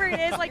whatever it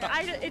is, like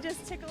it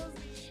just tickles.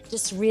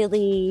 Just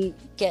really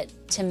get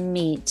to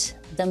meet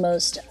the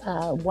most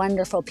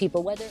wonderful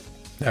people.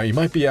 Now you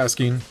might be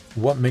asking,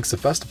 what makes a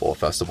festival a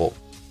festival?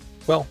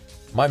 Well,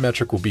 my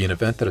metric will be an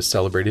event that is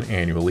celebrated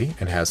annually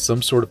and has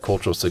some sort of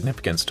cultural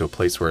significance to a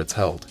place where it's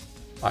held.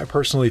 I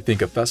personally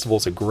think a festival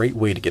is a great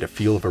way to get a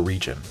feel of a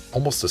region,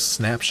 almost a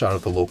snapshot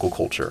of the local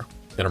culture.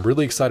 And I'm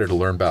really excited to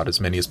learn about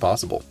as many as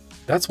possible.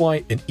 That's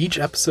why in each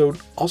episode,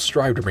 I'll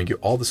strive to bring you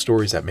all the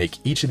stories that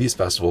make each of these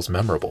festivals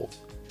memorable.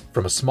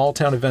 From a small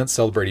town event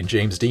celebrating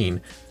James Dean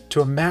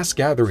to a mass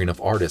gathering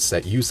of artists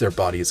that use their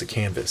body as a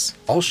canvas,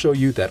 I'll show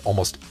you that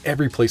almost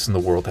every place in the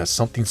world has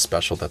something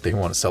special that they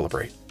want to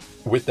celebrate.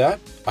 With that,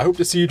 I hope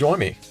to see you join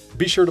me.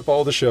 Be sure to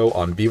follow the show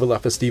on Viva la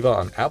Festiva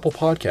on Apple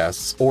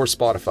Podcasts or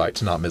Spotify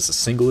to not miss a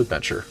single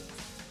adventure.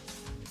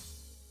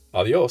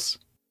 Adios.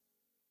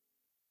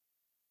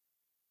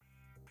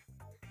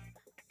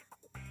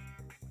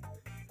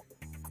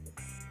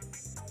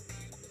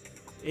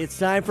 It's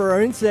time for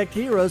our insect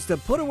heroes to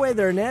put away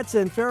their nets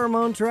and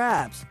pheromone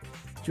traps.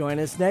 Join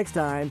us next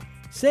time,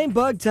 same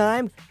bug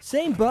time,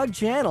 same bug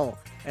channel,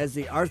 as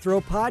the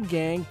Arthro-Pod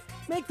gang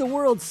make the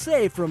world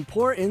safe from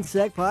poor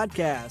insect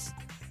podcasts.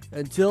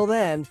 Until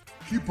then,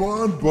 keep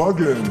on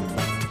bugging.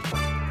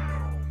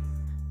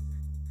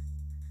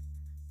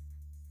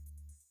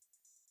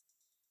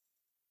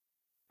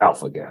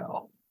 Alpha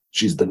gal.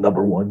 She's the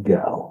number one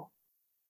gal.